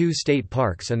 52 state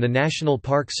parks and the National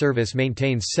Park Service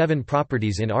maintains 7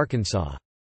 properties in Arkansas.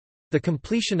 The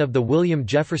completion of the William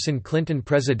Jefferson Clinton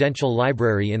Presidential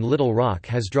Library in Little Rock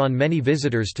has drawn many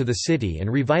visitors to the city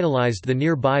and revitalized the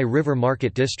nearby River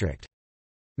Market District.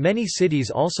 Many cities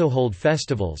also hold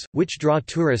festivals, which draw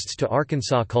tourists to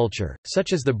Arkansas culture,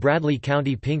 such as the Bradley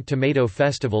County Pink Tomato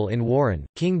Festival in Warren,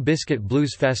 King Biscuit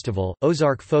Blues Festival,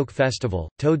 Ozark Folk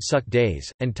Festival, Toad Suck Days,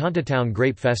 and Tontatown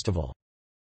Grape Festival.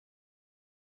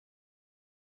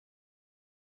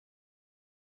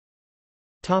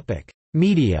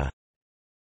 Media.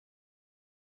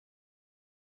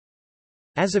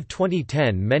 As of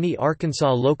 2010, many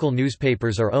Arkansas local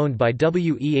newspapers are owned by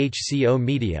WEHCO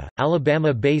Media,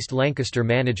 Alabama-based Lancaster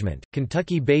Management,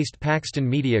 Kentucky-based Paxton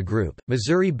Media Group,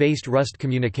 Missouri-based Rust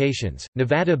Communications,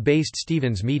 Nevada-based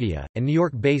Stevens Media, and New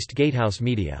York-based Gatehouse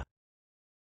Media.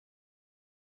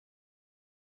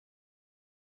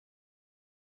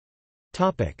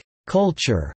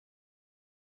 Culture.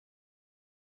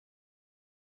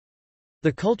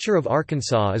 The culture of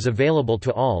Arkansas is available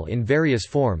to all in various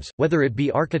forms, whether it be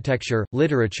architecture,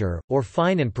 literature, or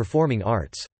fine and performing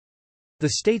arts. The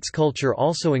state's culture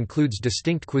also includes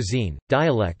distinct cuisine,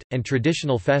 dialect, and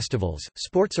traditional festivals.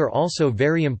 Sports are also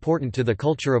very important to the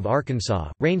culture of Arkansas,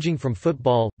 ranging from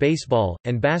football, baseball,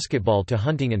 and basketball to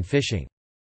hunting and fishing.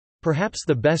 Perhaps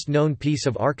the best-known piece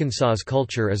of Arkansas's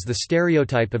culture is the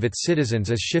stereotype of its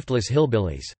citizens as shiftless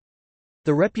hillbillies.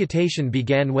 The reputation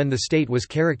began when the state was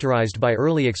characterized by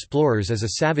early explorers as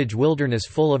a savage wilderness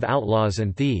full of outlaws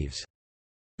and thieves.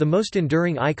 The most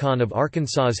enduring icon of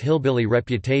Arkansas's hillbilly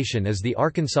reputation is the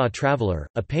Arkansas Traveler,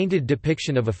 a painted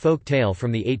depiction of a folk tale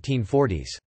from the 1840s.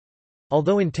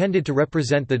 Although intended to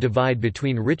represent the divide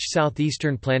between rich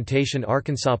southeastern plantation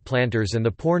Arkansas planters and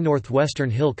the poor northwestern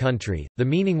hill country, the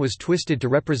meaning was twisted to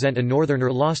represent a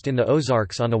northerner lost in the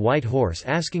Ozarks on a white horse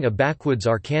asking a backwoods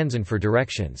Arkansan for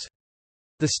directions.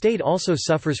 The state also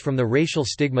suffers from the racial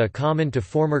stigma common to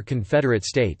former Confederate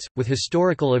states, with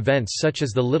historical events such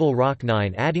as the Little Rock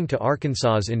Nine adding to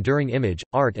Arkansas's enduring image.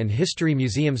 Art and history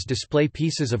museums display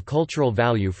pieces of cultural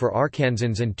value for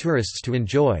Arkansans and tourists to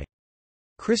enjoy.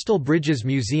 Crystal Bridges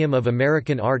Museum of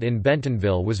American Art in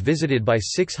Bentonville was visited by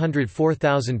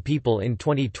 604,000 people in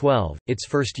 2012, its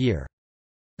first year.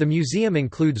 The museum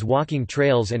includes walking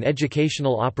trails and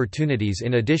educational opportunities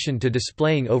in addition to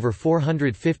displaying over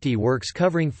 450 works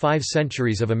covering 5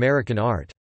 centuries of American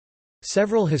art.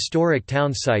 Several historic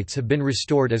town sites have been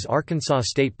restored as Arkansas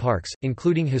state parks,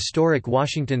 including historic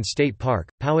Washington State Park,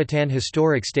 Powhatan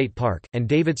Historic State Park, and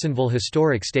Davidsonville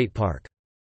Historic State Park.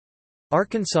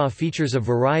 Arkansas features a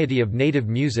variety of native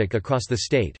music across the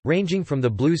state, ranging from the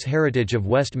blues heritage of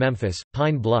West Memphis,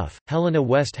 Pine Bluff, Helena,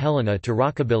 West Helena to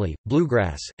rockabilly,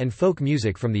 bluegrass, and folk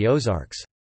music from the Ozarks.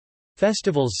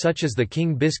 Festivals such as the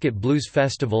King Biscuit Blues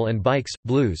Festival and Bikes,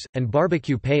 Blues, and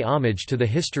Barbecue pay homage to the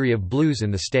history of blues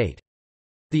in the state.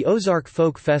 The Ozark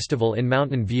Folk Festival in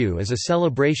Mountain View is a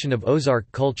celebration of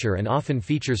Ozark culture and often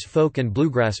features folk and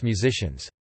bluegrass musicians.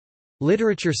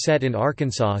 Literature set in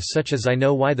Arkansas such as I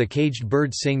Know Why the Caged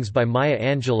Bird Sings by Maya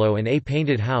Angelou and A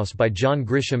Painted House by John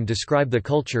Grisham describe the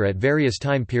culture at various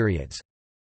time periods.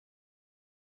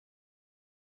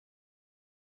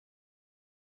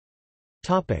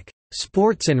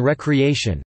 Sports and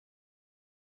recreation.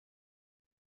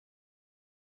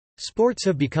 Sports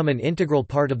have become an integral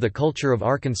part of the culture of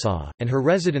Arkansas, and her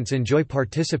residents enjoy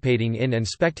participating in and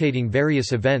spectating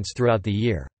various events throughout the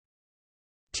year.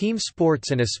 Team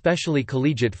sports and especially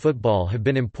collegiate football have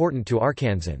been important to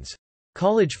Arkansans.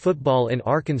 College football in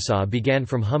Arkansas began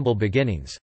from humble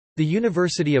beginnings. The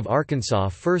University of Arkansas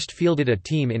first fielded a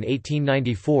team in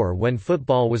 1894 when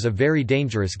football was a very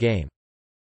dangerous game.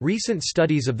 Recent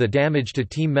studies of the damage to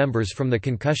team members from the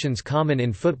concussions common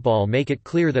in football make it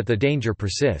clear that the danger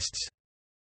persists.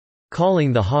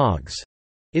 Calling the Hogs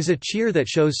is a cheer that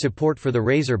shows support for the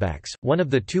Razorbacks, one of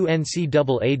the 2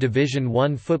 NCAA Division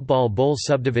I Football Bowl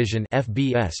Subdivision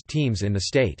 (FBS) teams in the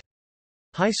state.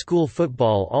 High school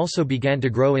football also began to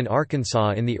grow in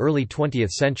Arkansas in the early 20th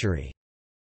century.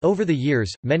 Over the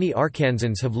years, many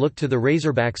Arkansans have looked to the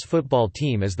Razorbacks football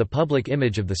team as the public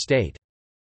image of the state.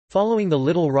 Following the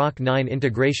Little Rock Nine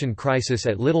integration crisis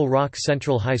at Little Rock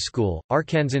Central High School,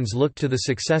 Arkansans looked to the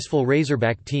successful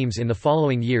Razorback teams in the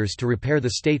following years to repair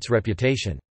the state's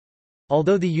reputation.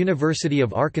 Although the University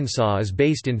of Arkansas is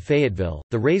based in Fayetteville,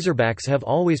 the Razorbacks have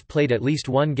always played at least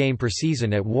one game per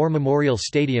season at War Memorial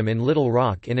Stadium in Little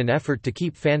Rock in an effort to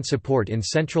keep fan support in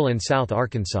Central and South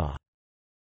Arkansas.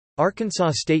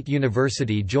 Arkansas State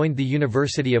University joined the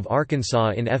University of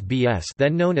Arkansas in FBS,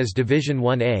 then known as Division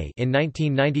I-A, in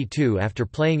 1992 after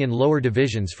playing in lower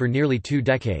divisions for nearly 2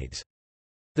 decades.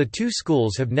 The two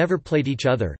schools have never played each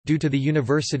other, due to the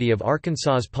University of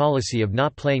Arkansas's policy of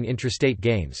not playing intrastate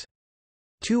games.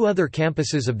 Two other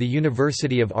campuses of the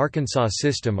University of Arkansas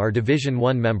system are Division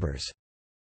I members.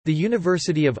 The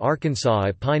University of Arkansas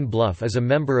at Pine Bluff is a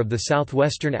member of the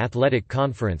Southwestern Athletic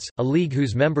Conference, a league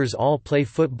whose members all play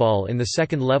football in the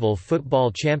second-level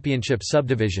Football Championship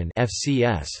Subdivision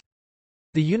 (FCS).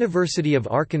 The University of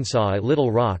Arkansas at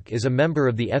Little Rock is a member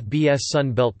of the FBS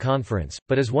Sun Belt Conference,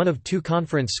 but is one of two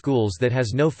conference schools that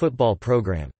has no football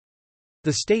program.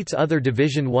 The state's other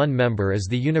Division I member is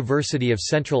the University of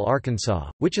Central Arkansas,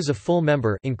 which is a full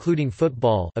member including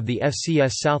football of the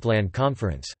FCS Southland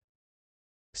Conference.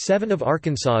 7 of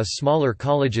Arkansas's smaller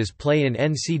colleges play in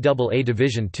NCAA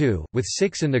Division II, with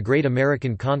 6 in the Great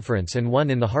American Conference and 1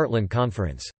 in the Heartland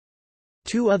Conference.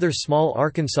 2 other small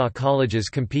Arkansas colleges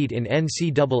compete in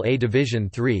NCAA Division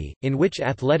III, in which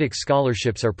athletic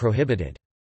scholarships are prohibited.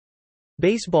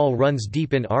 Baseball runs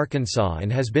deep in Arkansas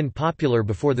and has been popular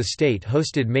before the state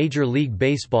hosted Major League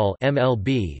Baseball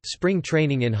 (MLB) spring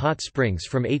training in Hot Springs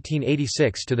from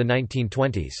 1886 to the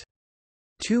 1920s.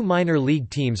 2 minor league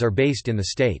teams are based in the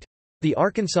state. The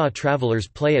Arkansas Travelers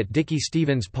play at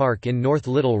Dickey-Stevens Park in North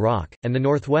Little Rock, and the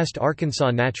Northwest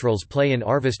Arkansas Naturals play in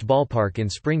Arvest Ballpark in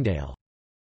Springdale.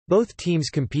 Both teams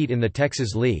compete in the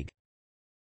Texas League.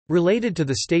 Related to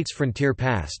the state's frontier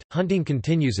past, hunting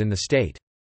continues in the state.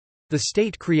 The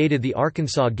state created the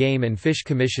Arkansas Game and Fish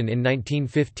Commission in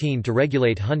 1915 to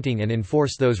regulate hunting and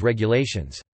enforce those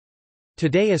regulations.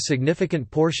 Today a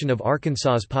significant portion of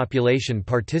Arkansas's population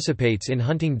participates in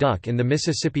hunting duck in the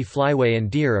Mississippi Flyway and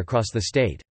deer across the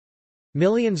state.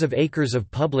 Millions of acres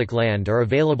of public land are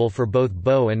available for both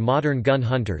bow and modern gun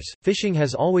hunters. Fishing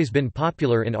has always been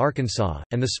popular in Arkansas,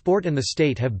 and the sport and the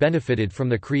state have benefited from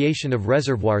the creation of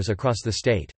reservoirs across the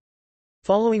state.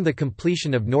 Following the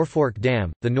completion of Norfolk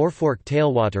Dam, the Norfolk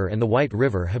Tailwater and the White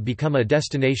River have become a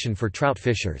destination for trout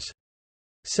fishers.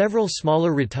 Several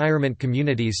smaller retirement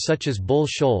communities such as Bull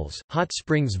Shoals, Hot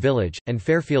Springs Village, and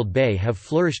Fairfield Bay have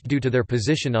flourished due to their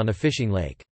position on a fishing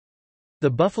lake. The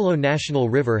Buffalo National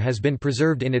River has been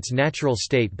preserved in its natural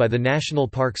state by the National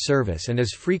Park Service and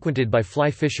is frequented by fly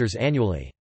fishers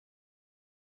annually.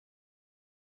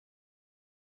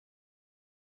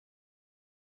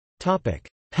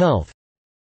 Health.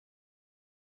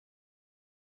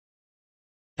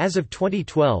 As of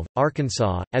 2012,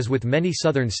 Arkansas, as with many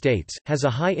southern states, has a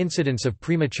high incidence of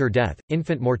premature death,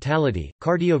 infant mortality,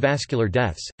 cardiovascular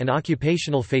deaths, and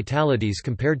occupational fatalities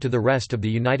compared to the rest of the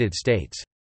United States.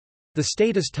 The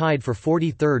state is tied for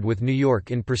 43rd with New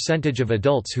York in percentage of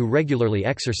adults who regularly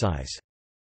exercise.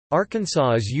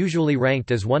 Arkansas is usually ranked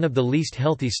as one of the least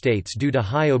healthy states due to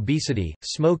high obesity,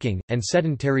 smoking, and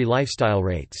sedentary lifestyle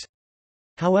rates.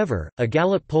 However, a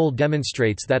Gallup poll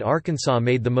demonstrates that Arkansas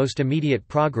made the most immediate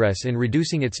progress in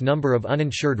reducing its number of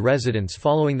uninsured residents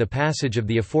following the passage of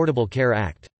the Affordable Care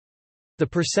Act. The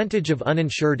percentage of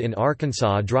uninsured in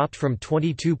Arkansas dropped from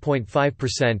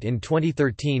 22.5% in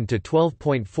 2013 to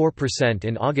 12.4%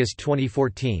 in August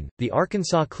 2014. The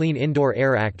Arkansas Clean Indoor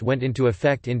Air Act went into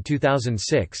effect in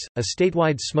 2006, a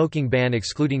statewide smoking ban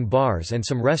excluding bars and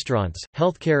some restaurants.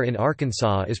 Healthcare in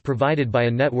Arkansas is provided by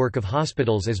a network of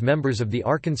hospitals as members of the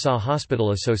Arkansas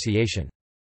Hospital Association.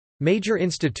 Major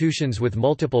institutions with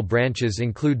multiple branches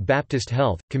include Baptist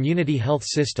Health, Community Health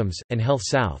Systems, and Health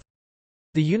South.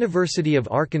 The University of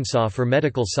Arkansas for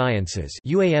Medical Sciences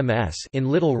 (UAMS) in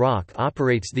Little Rock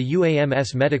operates the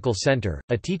UAMS Medical Center,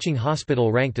 a teaching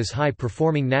hospital ranked as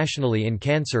high-performing nationally in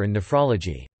cancer and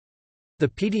nephrology. The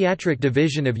pediatric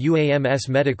division of UAMS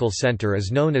Medical Center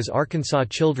is known as Arkansas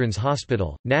Children's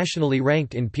Hospital, nationally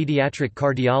ranked in pediatric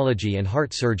cardiology and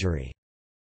heart surgery.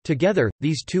 Together,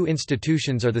 these two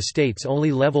institutions are the state's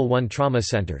only Level 1 trauma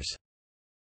centers.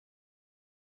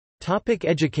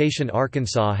 Education.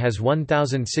 Arkansas has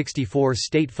 1,064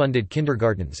 state-funded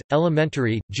kindergartens,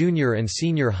 elementary, junior and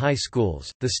senior high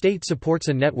schools. The state supports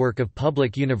a network of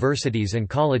public universities and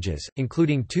colleges,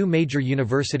 including 2 major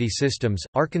university systems,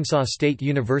 Arkansas State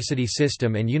University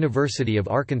System and University of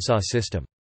Arkansas System.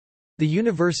 The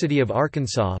University of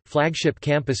Arkansas, flagship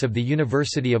campus of the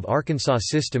University of Arkansas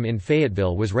System in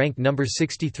Fayetteville, was ranked number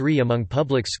 63 among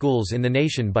public schools in the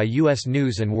nation by U.S.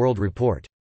 News & World Report.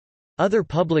 Other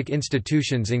public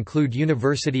institutions include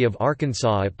University of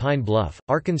Arkansas at Pine Bluff,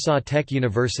 Arkansas Tech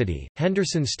University,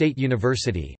 Henderson State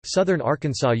University, Southern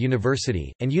Arkansas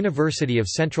University, and University of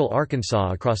Central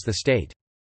Arkansas across the state.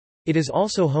 It is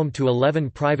also home to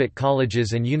 11 private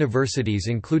colleges and universities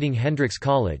including Hendrix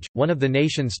College, one of the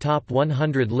nation's top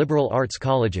 100 liberal arts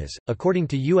colleges. According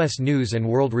to U.S. News &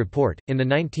 World Report, in the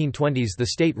 1920s the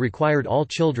state required all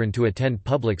children to attend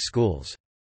public schools.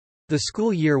 The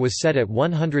school year was set at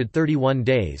 131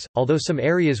 days, although some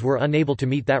areas were unable to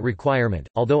meet that requirement.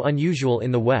 Although unusual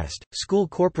in the West, school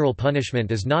corporal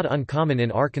punishment is not uncommon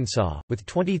in Arkansas, with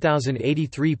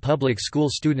 20,083 public school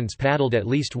students paddled at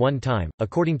least one time,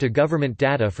 according to government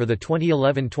data for the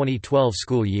 2011-2012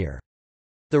 school year.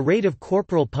 The rate of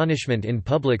corporal punishment in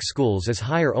public schools is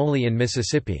higher only in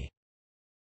Mississippi.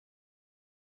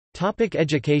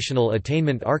 Educational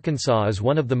attainment. Arkansas is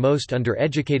one of the most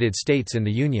undereducated states in the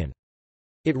Union.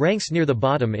 It ranks near the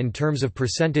bottom in terms of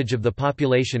percentage of the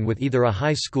population with either a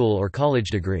high school or college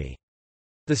degree.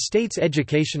 The state's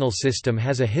educational system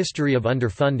has a history of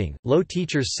underfunding, low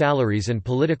teachers' salaries, and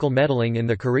political meddling in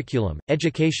the curriculum.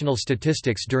 Educational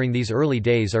statistics during these early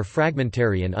days are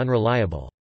fragmentary and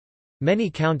unreliable.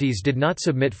 Many counties did not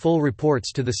submit full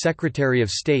reports to the Secretary of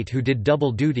State, who did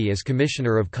double duty as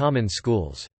Commissioner of Common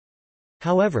Schools.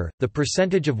 However, the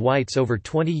percentage of whites over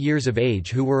 20 years of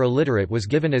age who were illiterate was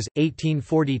given as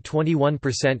 1840 21%,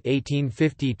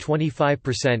 1850 25%,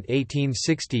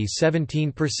 1860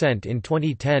 17%. In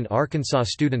 2010, Arkansas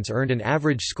students earned an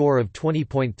average score of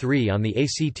 20.3 on the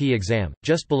ACT exam,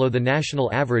 just below the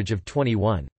national average of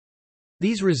 21.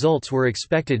 These results were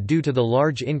expected due to the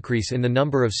large increase in the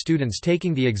number of students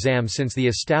taking the exam since the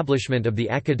establishment of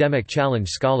the Academic Challenge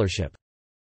Scholarship.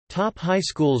 Top high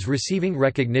schools receiving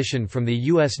recognition from the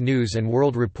U.S. News &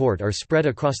 World Report are spread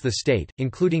across the state,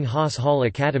 including Haas Hall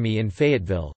Academy in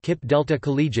Fayetteville, Kip Delta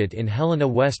Collegiate in Helena,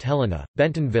 West Helena,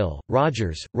 Bentonville,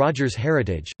 Rogers, Rogers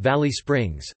Heritage, Valley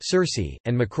Springs, Searcy,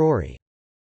 and McCrory.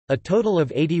 A total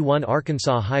of 81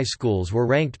 Arkansas high schools were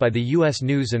ranked by the U.S.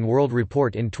 News & World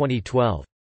Report in 2012.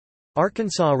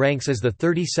 Arkansas ranks as the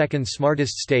 32nd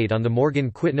smartest state on the Morgan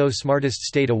Quitno Smartest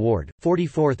State Award,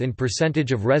 44th in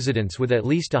percentage of residents with at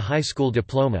least a high school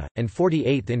diploma, and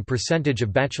 48th in percentage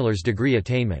of bachelor's degree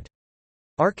attainment.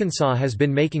 Arkansas has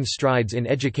been making strides in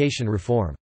education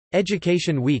reform.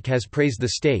 Education Week has praised the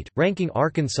state, ranking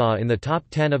Arkansas in the top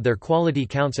 10 of their Quality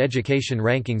Counts education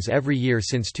rankings every year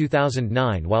since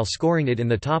 2009, while scoring it in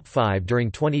the top 5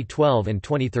 during 2012 and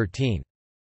 2013.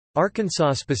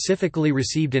 Arkansas specifically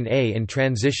received an A in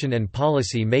transition and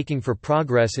policy making for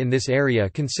progress in this area,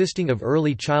 consisting of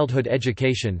early childhood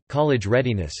education, college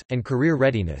readiness, and career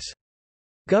readiness.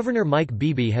 Governor Mike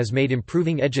Beebe has made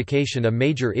improving education a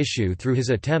major issue through his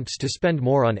attempts to spend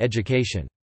more on education.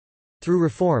 Through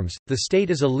reforms, the state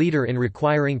is a leader in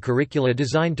requiring curricula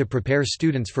designed to prepare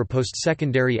students for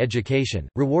post-secondary education,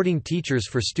 rewarding teachers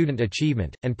for student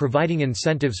achievement, and providing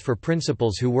incentives for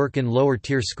principals who work in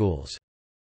lower-tier schools.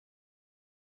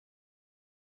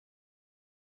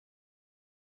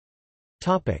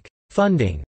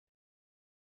 Funding.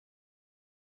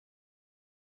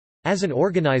 As an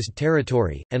organized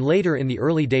territory, and later in the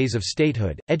early days of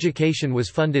statehood, education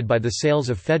was funded by the sales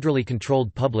of federally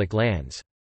controlled public lands.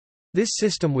 This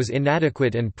system was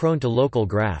inadequate and prone to local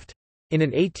graft. In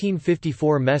an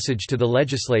 1854 message to the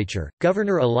legislature,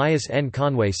 Governor Elias N.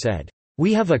 Conway said,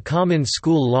 "We have a common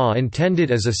school law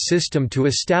intended as a system to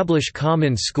establish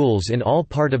common schools in all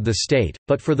part of the state,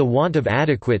 but for the want of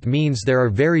adequate means there are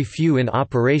very few in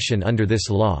operation under this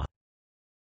law."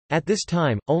 At this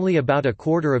time, only about a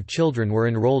quarter of children were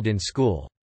enrolled in school.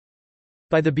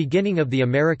 By the beginning of the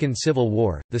American Civil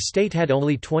War, the state had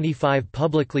only 25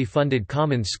 publicly funded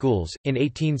common schools. In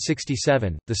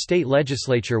 1867, the state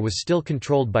legislature was still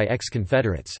controlled by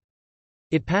ex-Confederates.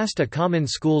 It passed a common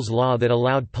schools law that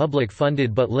allowed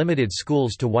public-funded but limited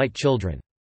schools to white children.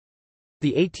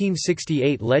 The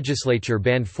 1868 legislature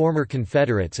banned former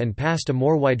Confederates and passed a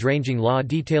more wide-ranging law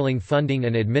detailing funding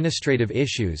and administrative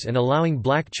issues and allowing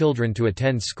black children to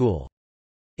attend school.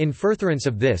 In furtherance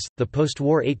of this, the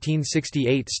post-war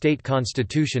 1868 state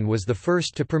constitution was the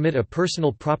first to permit a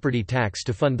personal property tax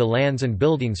to fund the lands and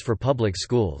buildings for public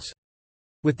schools.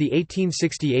 With the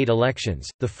 1868 elections,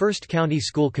 the first county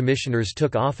school commissioners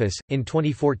took office. In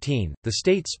 2014, the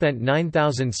state spent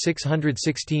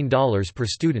 $9,616 per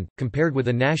student, compared with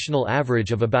a national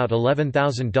average of about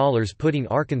 $11,000, putting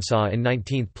Arkansas in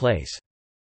 19th place.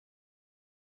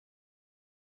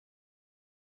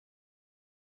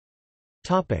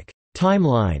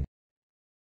 Timeline.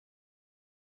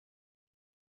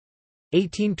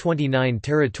 1829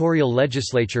 Territorial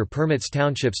legislature permits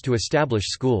townships to establish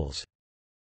schools.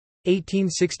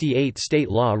 1868 state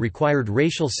law required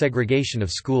racial segregation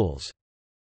of schools.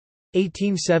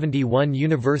 1871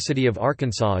 University of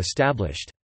Arkansas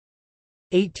established.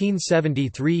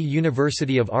 1873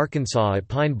 University of Arkansas at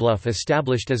Pine Bluff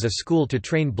established as a school to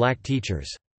train black teachers.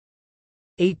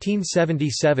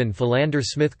 1877 Philander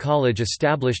Smith College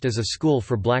established as a school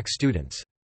for black students.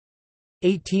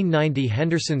 1890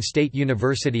 Henderson State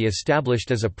University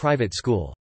established as a private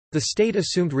school. The state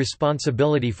assumed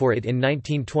responsibility for it in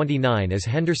 1929 as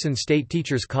Henderson State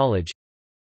Teachers College.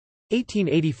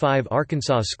 1885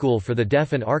 Arkansas School for the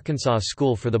Deaf and Arkansas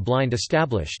School for the Blind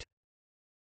established.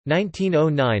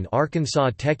 1909 Arkansas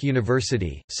Tech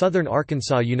University, Southern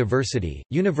Arkansas University,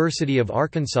 University of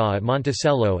Arkansas at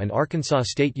Monticello and Arkansas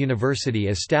State University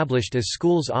established as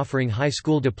schools offering high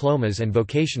school diplomas and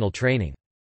vocational training.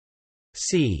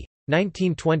 c.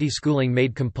 1920 Schooling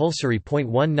made compulsory.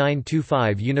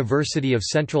 1925 University of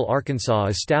Central Arkansas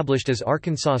established as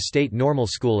Arkansas State Normal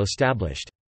School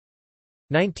established.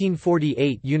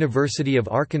 1948 University of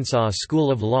Arkansas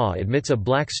School of Law admits a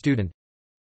black student.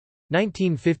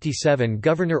 1957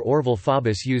 Governor Orville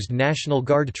Faubus used National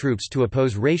Guard troops to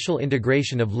oppose racial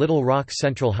integration of Little Rock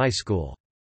Central High School.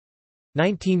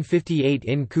 1958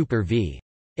 In Cooper v.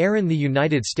 Aaron, the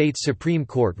United States Supreme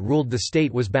Court ruled the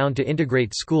state was bound to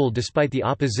integrate school despite the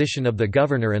opposition of the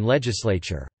governor and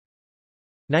legislature.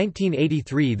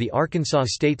 1983 The Arkansas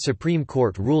State Supreme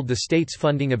Court ruled the state's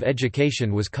funding of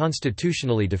education was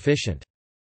constitutionally deficient.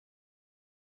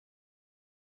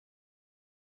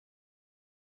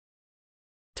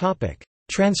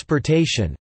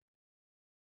 Transportation.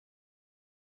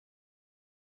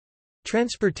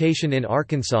 Transportation in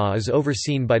Arkansas is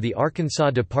overseen by the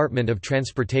Arkansas Department of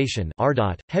Transportation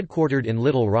 (ARDOT), headquartered in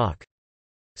Little Rock.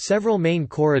 Several main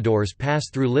corridors pass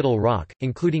through Little Rock,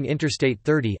 including Interstate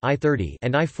 30 I-30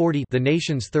 and I-40, the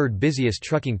nation's third busiest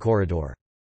trucking corridor.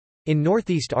 In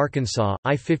northeast Arkansas,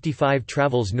 I-55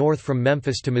 travels north from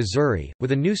Memphis to Missouri,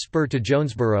 with a new spur to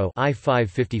Jonesboro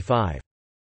I-555.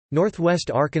 Northwest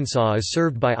Arkansas is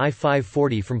served by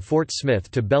I-540 from Fort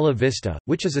Smith to Bella Vista,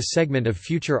 which is a segment of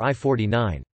future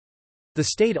I-49. The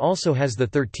state also has the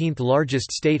 13th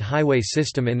largest state highway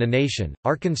system in the nation.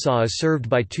 Arkansas is served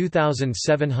by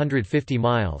 2,750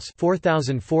 miles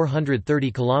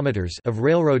 (4,430 kilometers) of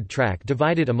railroad track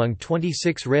divided among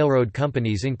 26 railroad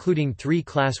companies including 3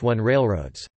 Class I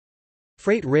railroads.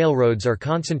 Freight railroads are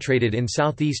concentrated in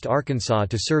southeast Arkansas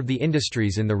to serve the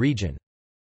industries in the region.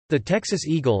 The Texas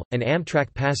Eagle, an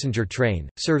Amtrak passenger train,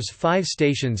 serves 5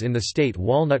 stations in the state: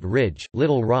 Walnut Ridge,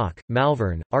 Little Rock,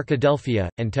 Malvern, Arkadelphia,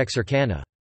 and Texarkana.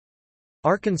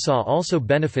 Arkansas also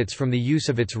benefits from the use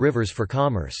of its rivers for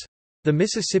commerce. The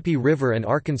Mississippi River and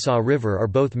Arkansas River are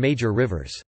both major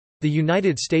rivers. The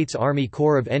United States Army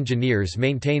Corps of Engineers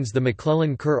maintains the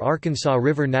McClellan-Kerr Arkansas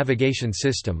River Navigation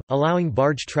System, allowing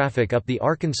barge traffic up the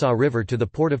Arkansas River to the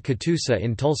port of Catoosa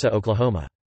in Tulsa, Oklahoma.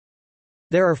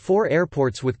 There are 4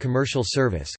 airports with commercial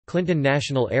service: Clinton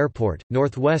National Airport,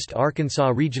 Northwest Arkansas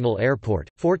Regional Airport,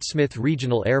 Fort Smith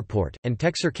Regional Airport, and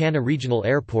Texarkana Regional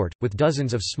Airport, with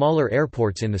dozens of smaller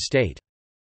airports in the state.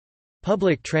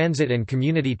 Public transit and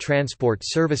community transport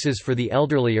services for the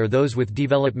elderly or those with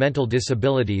developmental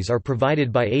disabilities are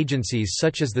provided by agencies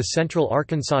such as the Central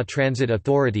Arkansas Transit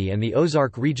Authority and the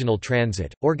Ozark Regional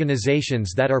Transit,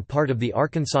 organizations that are part of the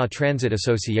Arkansas Transit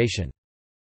Association.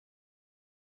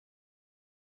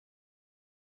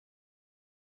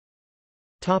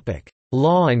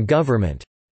 Law and government.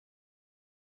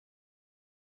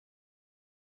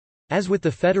 As with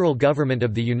the federal government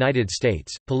of the United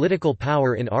States, political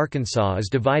power in Arkansas is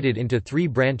divided into 3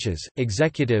 branches: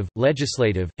 executive,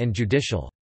 legislative, and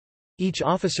judicial. Each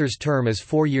officer's term is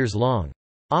 4 years long.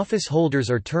 Office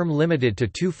holders are term limited to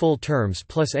 2 full terms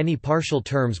plus any partial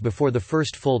terms before the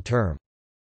first full term.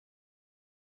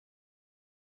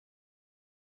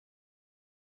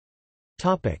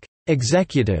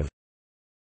 Executive.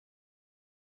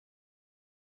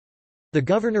 The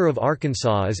governor of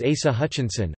Arkansas is Asa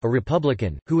Hutchinson, a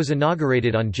Republican, who was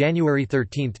inaugurated on January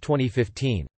 13,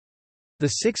 2015. The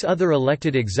 6 other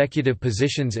elected executive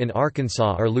positions in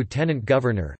Arkansas are Lieutenant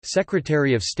Governor,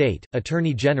 Secretary of State,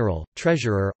 Attorney General,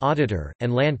 Treasurer, Auditor,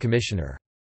 and Land Commissioner.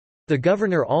 The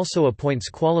governor also appoints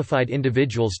qualified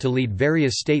individuals to lead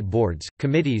various state boards,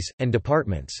 committees, and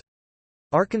departments.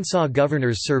 Arkansas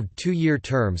governors served 2-year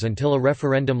terms until a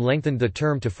referendum lengthened the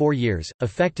term to 4 years,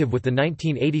 effective with the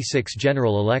 1986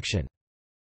 general election.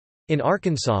 In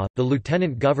Arkansas, the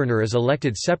lieutenant governor is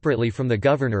elected separately from the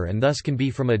governor and thus can be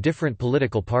from a different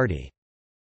political party.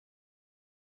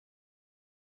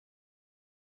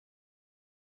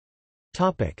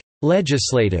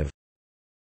 Legislative.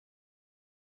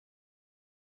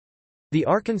 The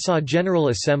Arkansas General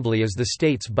Assembly is the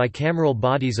state's bicameral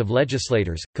bodies of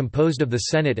legislators, composed of the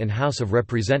Senate and House of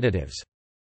Representatives.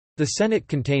 The Senate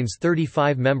contains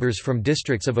 35 members from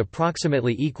districts of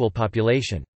approximately equal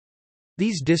population.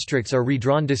 These districts are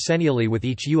redrawn decennially with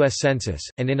each U.S. Census,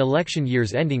 and in election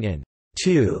years ending in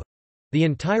 2, the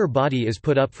entire body is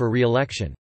put up for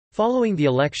re-election. Following the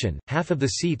election, half of the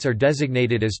seats are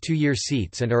designated as two-year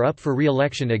seats and are up for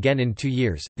re-election again in 2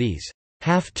 years. These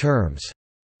half-terms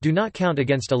do not count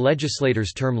against a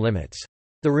legislator's term limits.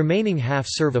 The remaining half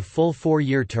serve a full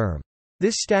 4-year term.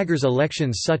 This staggers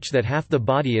elections such that half the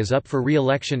body is up for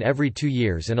re-election every 2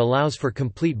 years and allows for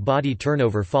complete body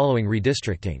turnover following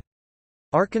redistricting.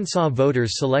 Arkansas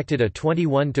voters selected a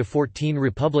 21-14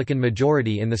 Republican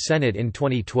majority in the Senate in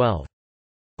 2012.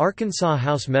 Arkansas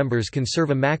House members can serve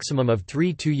a maximum of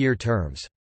 3 2-year terms.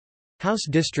 House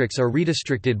districts are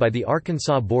redistricted by the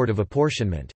Arkansas Board of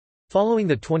Apportionment. Following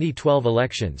the 2012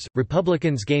 elections,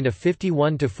 Republicans gained a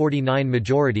 51-49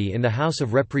 majority in the House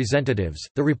of Representatives,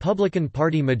 the Republican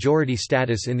Party majority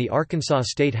status in the Arkansas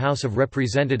State House of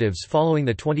Representatives following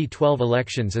the 2012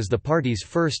 elections is the party's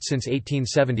first since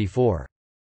 1874.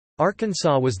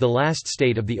 Arkansas was the last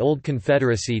state of the old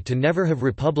Confederacy to never have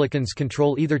Republicans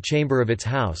control either chamber of its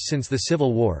House since the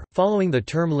Civil War. Following the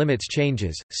term limits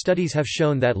changes, studies have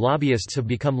shown that lobbyists have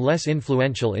become less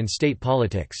influential in state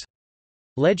politics.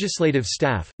 Legislative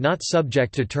staff, not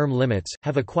subject to term limits,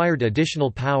 have acquired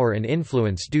additional power and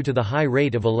influence due to the high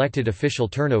rate of elected official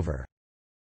turnover.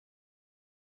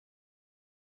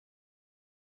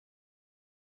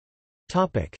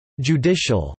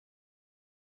 Judicial.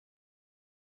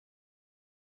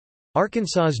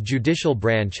 Arkansas's judicial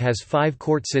branch has 5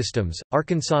 court systems: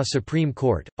 Arkansas Supreme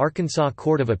Court, Arkansas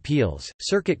Court of Appeals,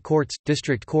 circuit courts,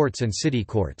 district courts and city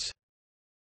courts.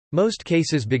 Most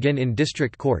cases begin in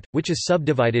district court, which is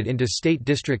subdivided into state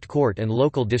district court and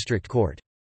local district court.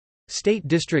 State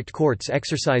district courts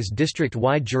exercise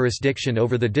district-wide jurisdiction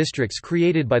over the districts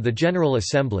created by the General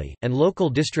Assembly, and local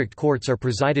district courts are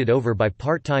presided over by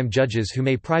part-time judges who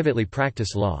may privately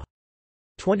practice law.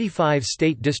 25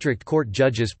 state district court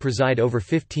judges preside over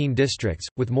 15 districts,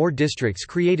 with more districts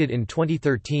created in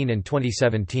 2013 and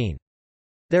 2017.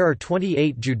 There are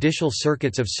 28 judicial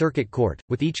circuits of circuit court,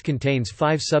 with each contains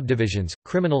 5 subdivisions: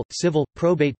 criminal, civil,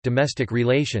 probate, domestic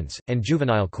relations, and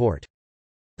juvenile court.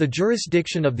 The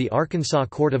jurisdiction of the Arkansas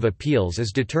Court of Appeals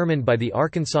is determined by the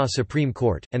Arkansas Supreme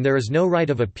Court, and there is no right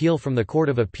of appeal from the Court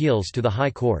of Appeals to the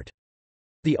High Court.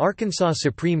 The Arkansas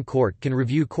Supreme Court can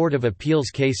review Court of Appeals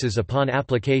cases upon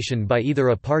application by either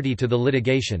a party to the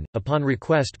litigation, upon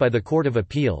request by the Court of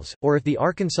Appeals, or if the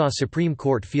Arkansas Supreme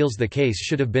Court feels the case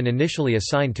should have been initially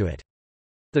assigned to it.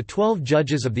 The 12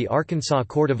 judges of the Arkansas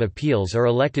Court of Appeals are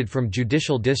elected from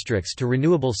judicial districts to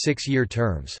renewable 6-year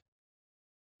terms.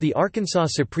 The Arkansas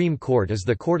Supreme Court is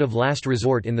the court of last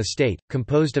resort in the state,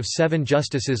 composed of 7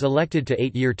 justices elected to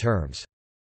 8-year terms.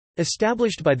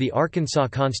 Established by the Arkansas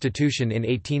Constitution in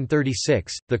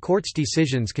 1836, the court's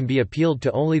decisions can be appealed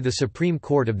to only the Supreme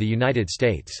Court of the United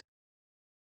States.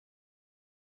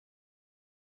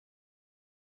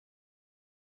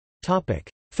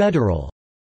 Federal.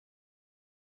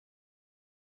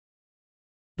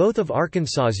 Both of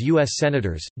Arkansas's U.S.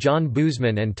 Senators, John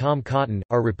Boozman and Tom Cotton,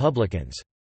 are Republicans.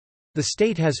 The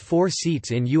state has 4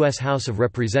 seats in U.S. House of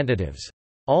Representatives.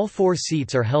 All 4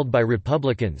 seats are held by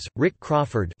Republicans: Rick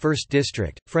Crawford, 1st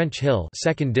District; French Hill,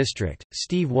 2nd District;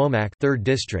 Steve Womack, 3rd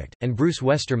District; and Bruce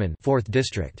Westerman, 4th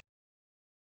District.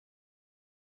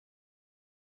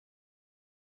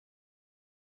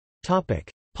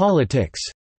 Topic: Politics.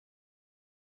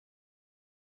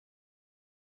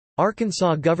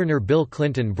 Arkansas Governor Bill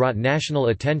Clinton brought national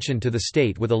attention to the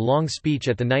state with a long speech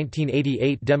at the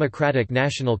 1988 Democratic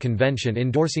National Convention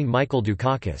endorsing Michael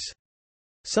Dukakis.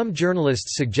 Some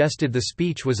journalists suggested the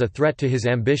speech was a threat to his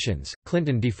ambitions.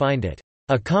 Clinton defined it,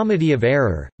 "a comedy of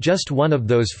error, just one of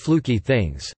those fluky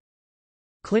things."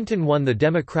 Clinton won the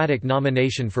Democratic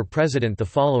nomination for president the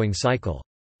following cycle.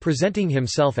 Presenting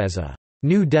himself as a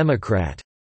New Democrat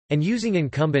and using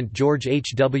incumbent George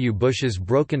H. W. Bush's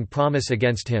broken promise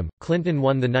against him, Clinton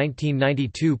won the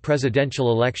 1992 presidential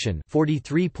election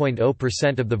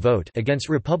 43.0% of the vote against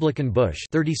Republican Bush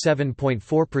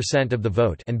 37.4% of the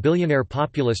vote and billionaire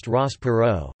populist Ross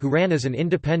Perot, who ran as an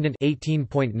independent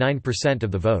 18.9%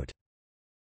 of the vote.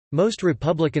 Most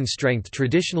Republican strength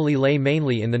traditionally lay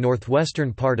mainly in the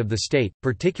northwestern part of the state,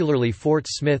 particularly Fort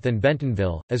Smith and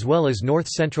Bentonville, as well as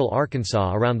north-central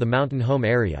Arkansas around the Mountain Home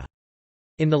area.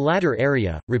 In the latter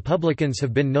area, Republicans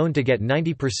have been known to get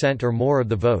 90% or more of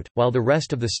the vote, while the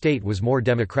rest of the state was more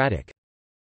Democratic.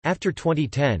 After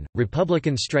 2010,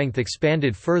 Republican strength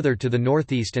expanded further to the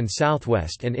northeast and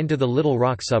southwest and into the Little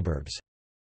Rock suburbs.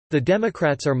 The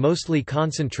Democrats are mostly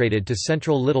concentrated to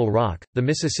central Little Rock, the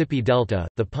Mississippi Delta,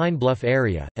 the Pine Bluff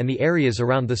area, and the areas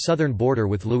around the southern border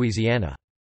with Louisiana.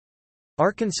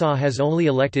 Arkansas has only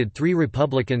elected 3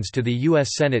 Republicans to the U.S.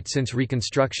 Senate since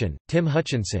Reconstruction: Tim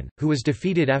Hutchinson, who was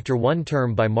defeated after one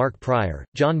term by Mark Pryor;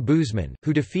 John Boozman,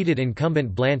 who defeated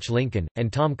incumbent Blanche Lincoln;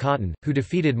 and Tom Cotton, who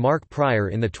defeated Mark Pryor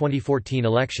in the 2014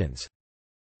 elections.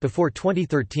 Before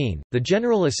 2013, the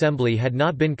General Assembly had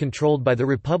not been controlled by the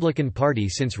Republican Party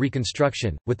since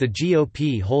Reconstruction, with the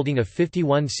GOP holding a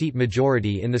 51-seat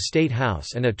majority in the state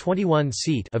House and a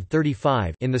 21-seat of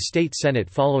 35 in the state Senate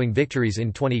following victories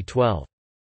in 2012.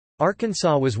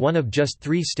 Arkansas was one of just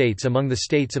 3 states among the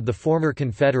states of the former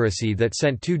Confederacy that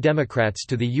sent 2 Democrats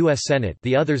to the U.S. Senate,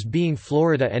 the others being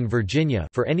Florida and Virginia,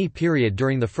 for any period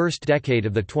during the first decade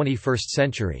of the 21st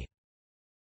century.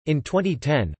 In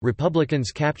 2010, Republicans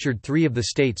captured 3 of the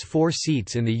state's 4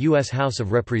 seats in the U.S. House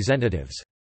of Representatives.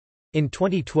 In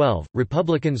 2012,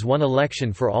 Republicans won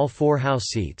election for all 4 House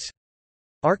seats.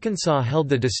 Arkansas held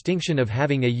the distinction of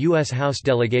having a U.S. House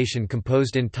delegation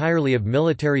composed entirely of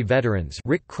military veterans: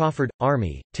 Rick Crawford,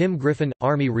 Army; Tim Griffin,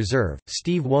 Army Reserve;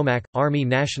 Steve Womack, Army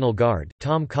National Guard;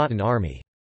 Tom Cotton, Army.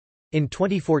 In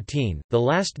 2014, the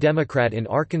last Democrat in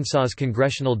Arkansas's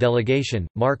congressional delegation,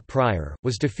 Mark Pryor,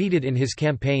 was defeated in his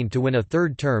campaign to win a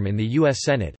 3rd term in the U.S.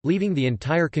 Senate, leaving the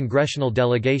entire congressional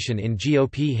delegation in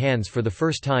GOP hands for the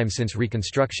first time since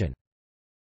Reconstruction.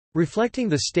 Reflecting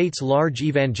the state's large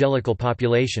evangelical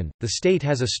population, the state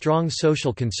has a strong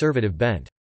social conservative bent.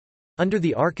 Under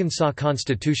the Arkansas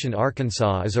Constitution,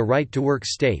 Arkansas is a right-to-work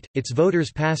state. Its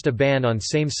voters passed a ban on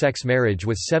same-sex marriage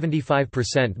with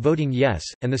 75% voting yes,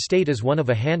 and the state is one of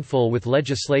a handful with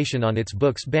legislation on its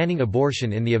books banning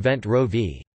abortion in the event Roe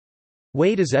v.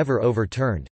 Wade is ever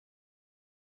overturned.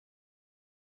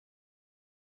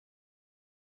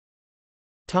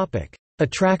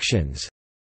 Attractions.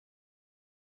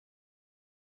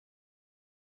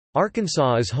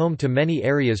 Arkansas is home to many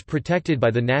areas protected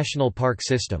by the National Park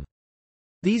System.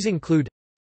 These include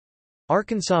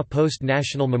Arkansas Post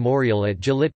National Memorial at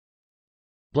Gillette,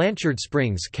 Blanchard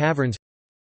Springs Caverns,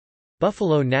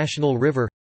 Buffalo National River,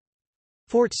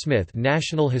 Fort Smith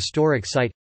National Historic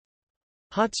Site,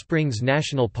 Hot Springs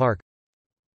National Park,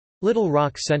 Little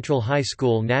Rock Central High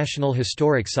School National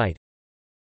Historic Site,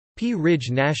 Pea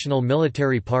Ridge National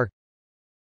Military Park,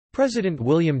 President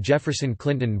William Jefferson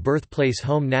Clinton Birthplace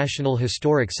Home National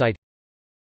Historic Site,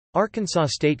 Arkansas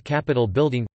State Capitol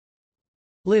Building.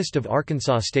 List of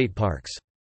Arkansas state parks.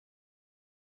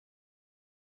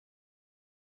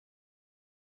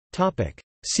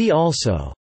 See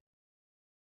also: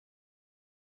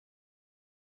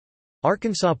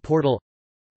 Arkansas Portal,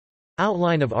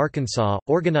 Outline of Arkansas –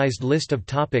 organized list of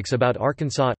topics about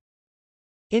Arkansas,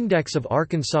 Index of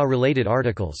Arkansas-related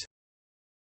articles.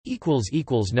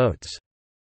 Notes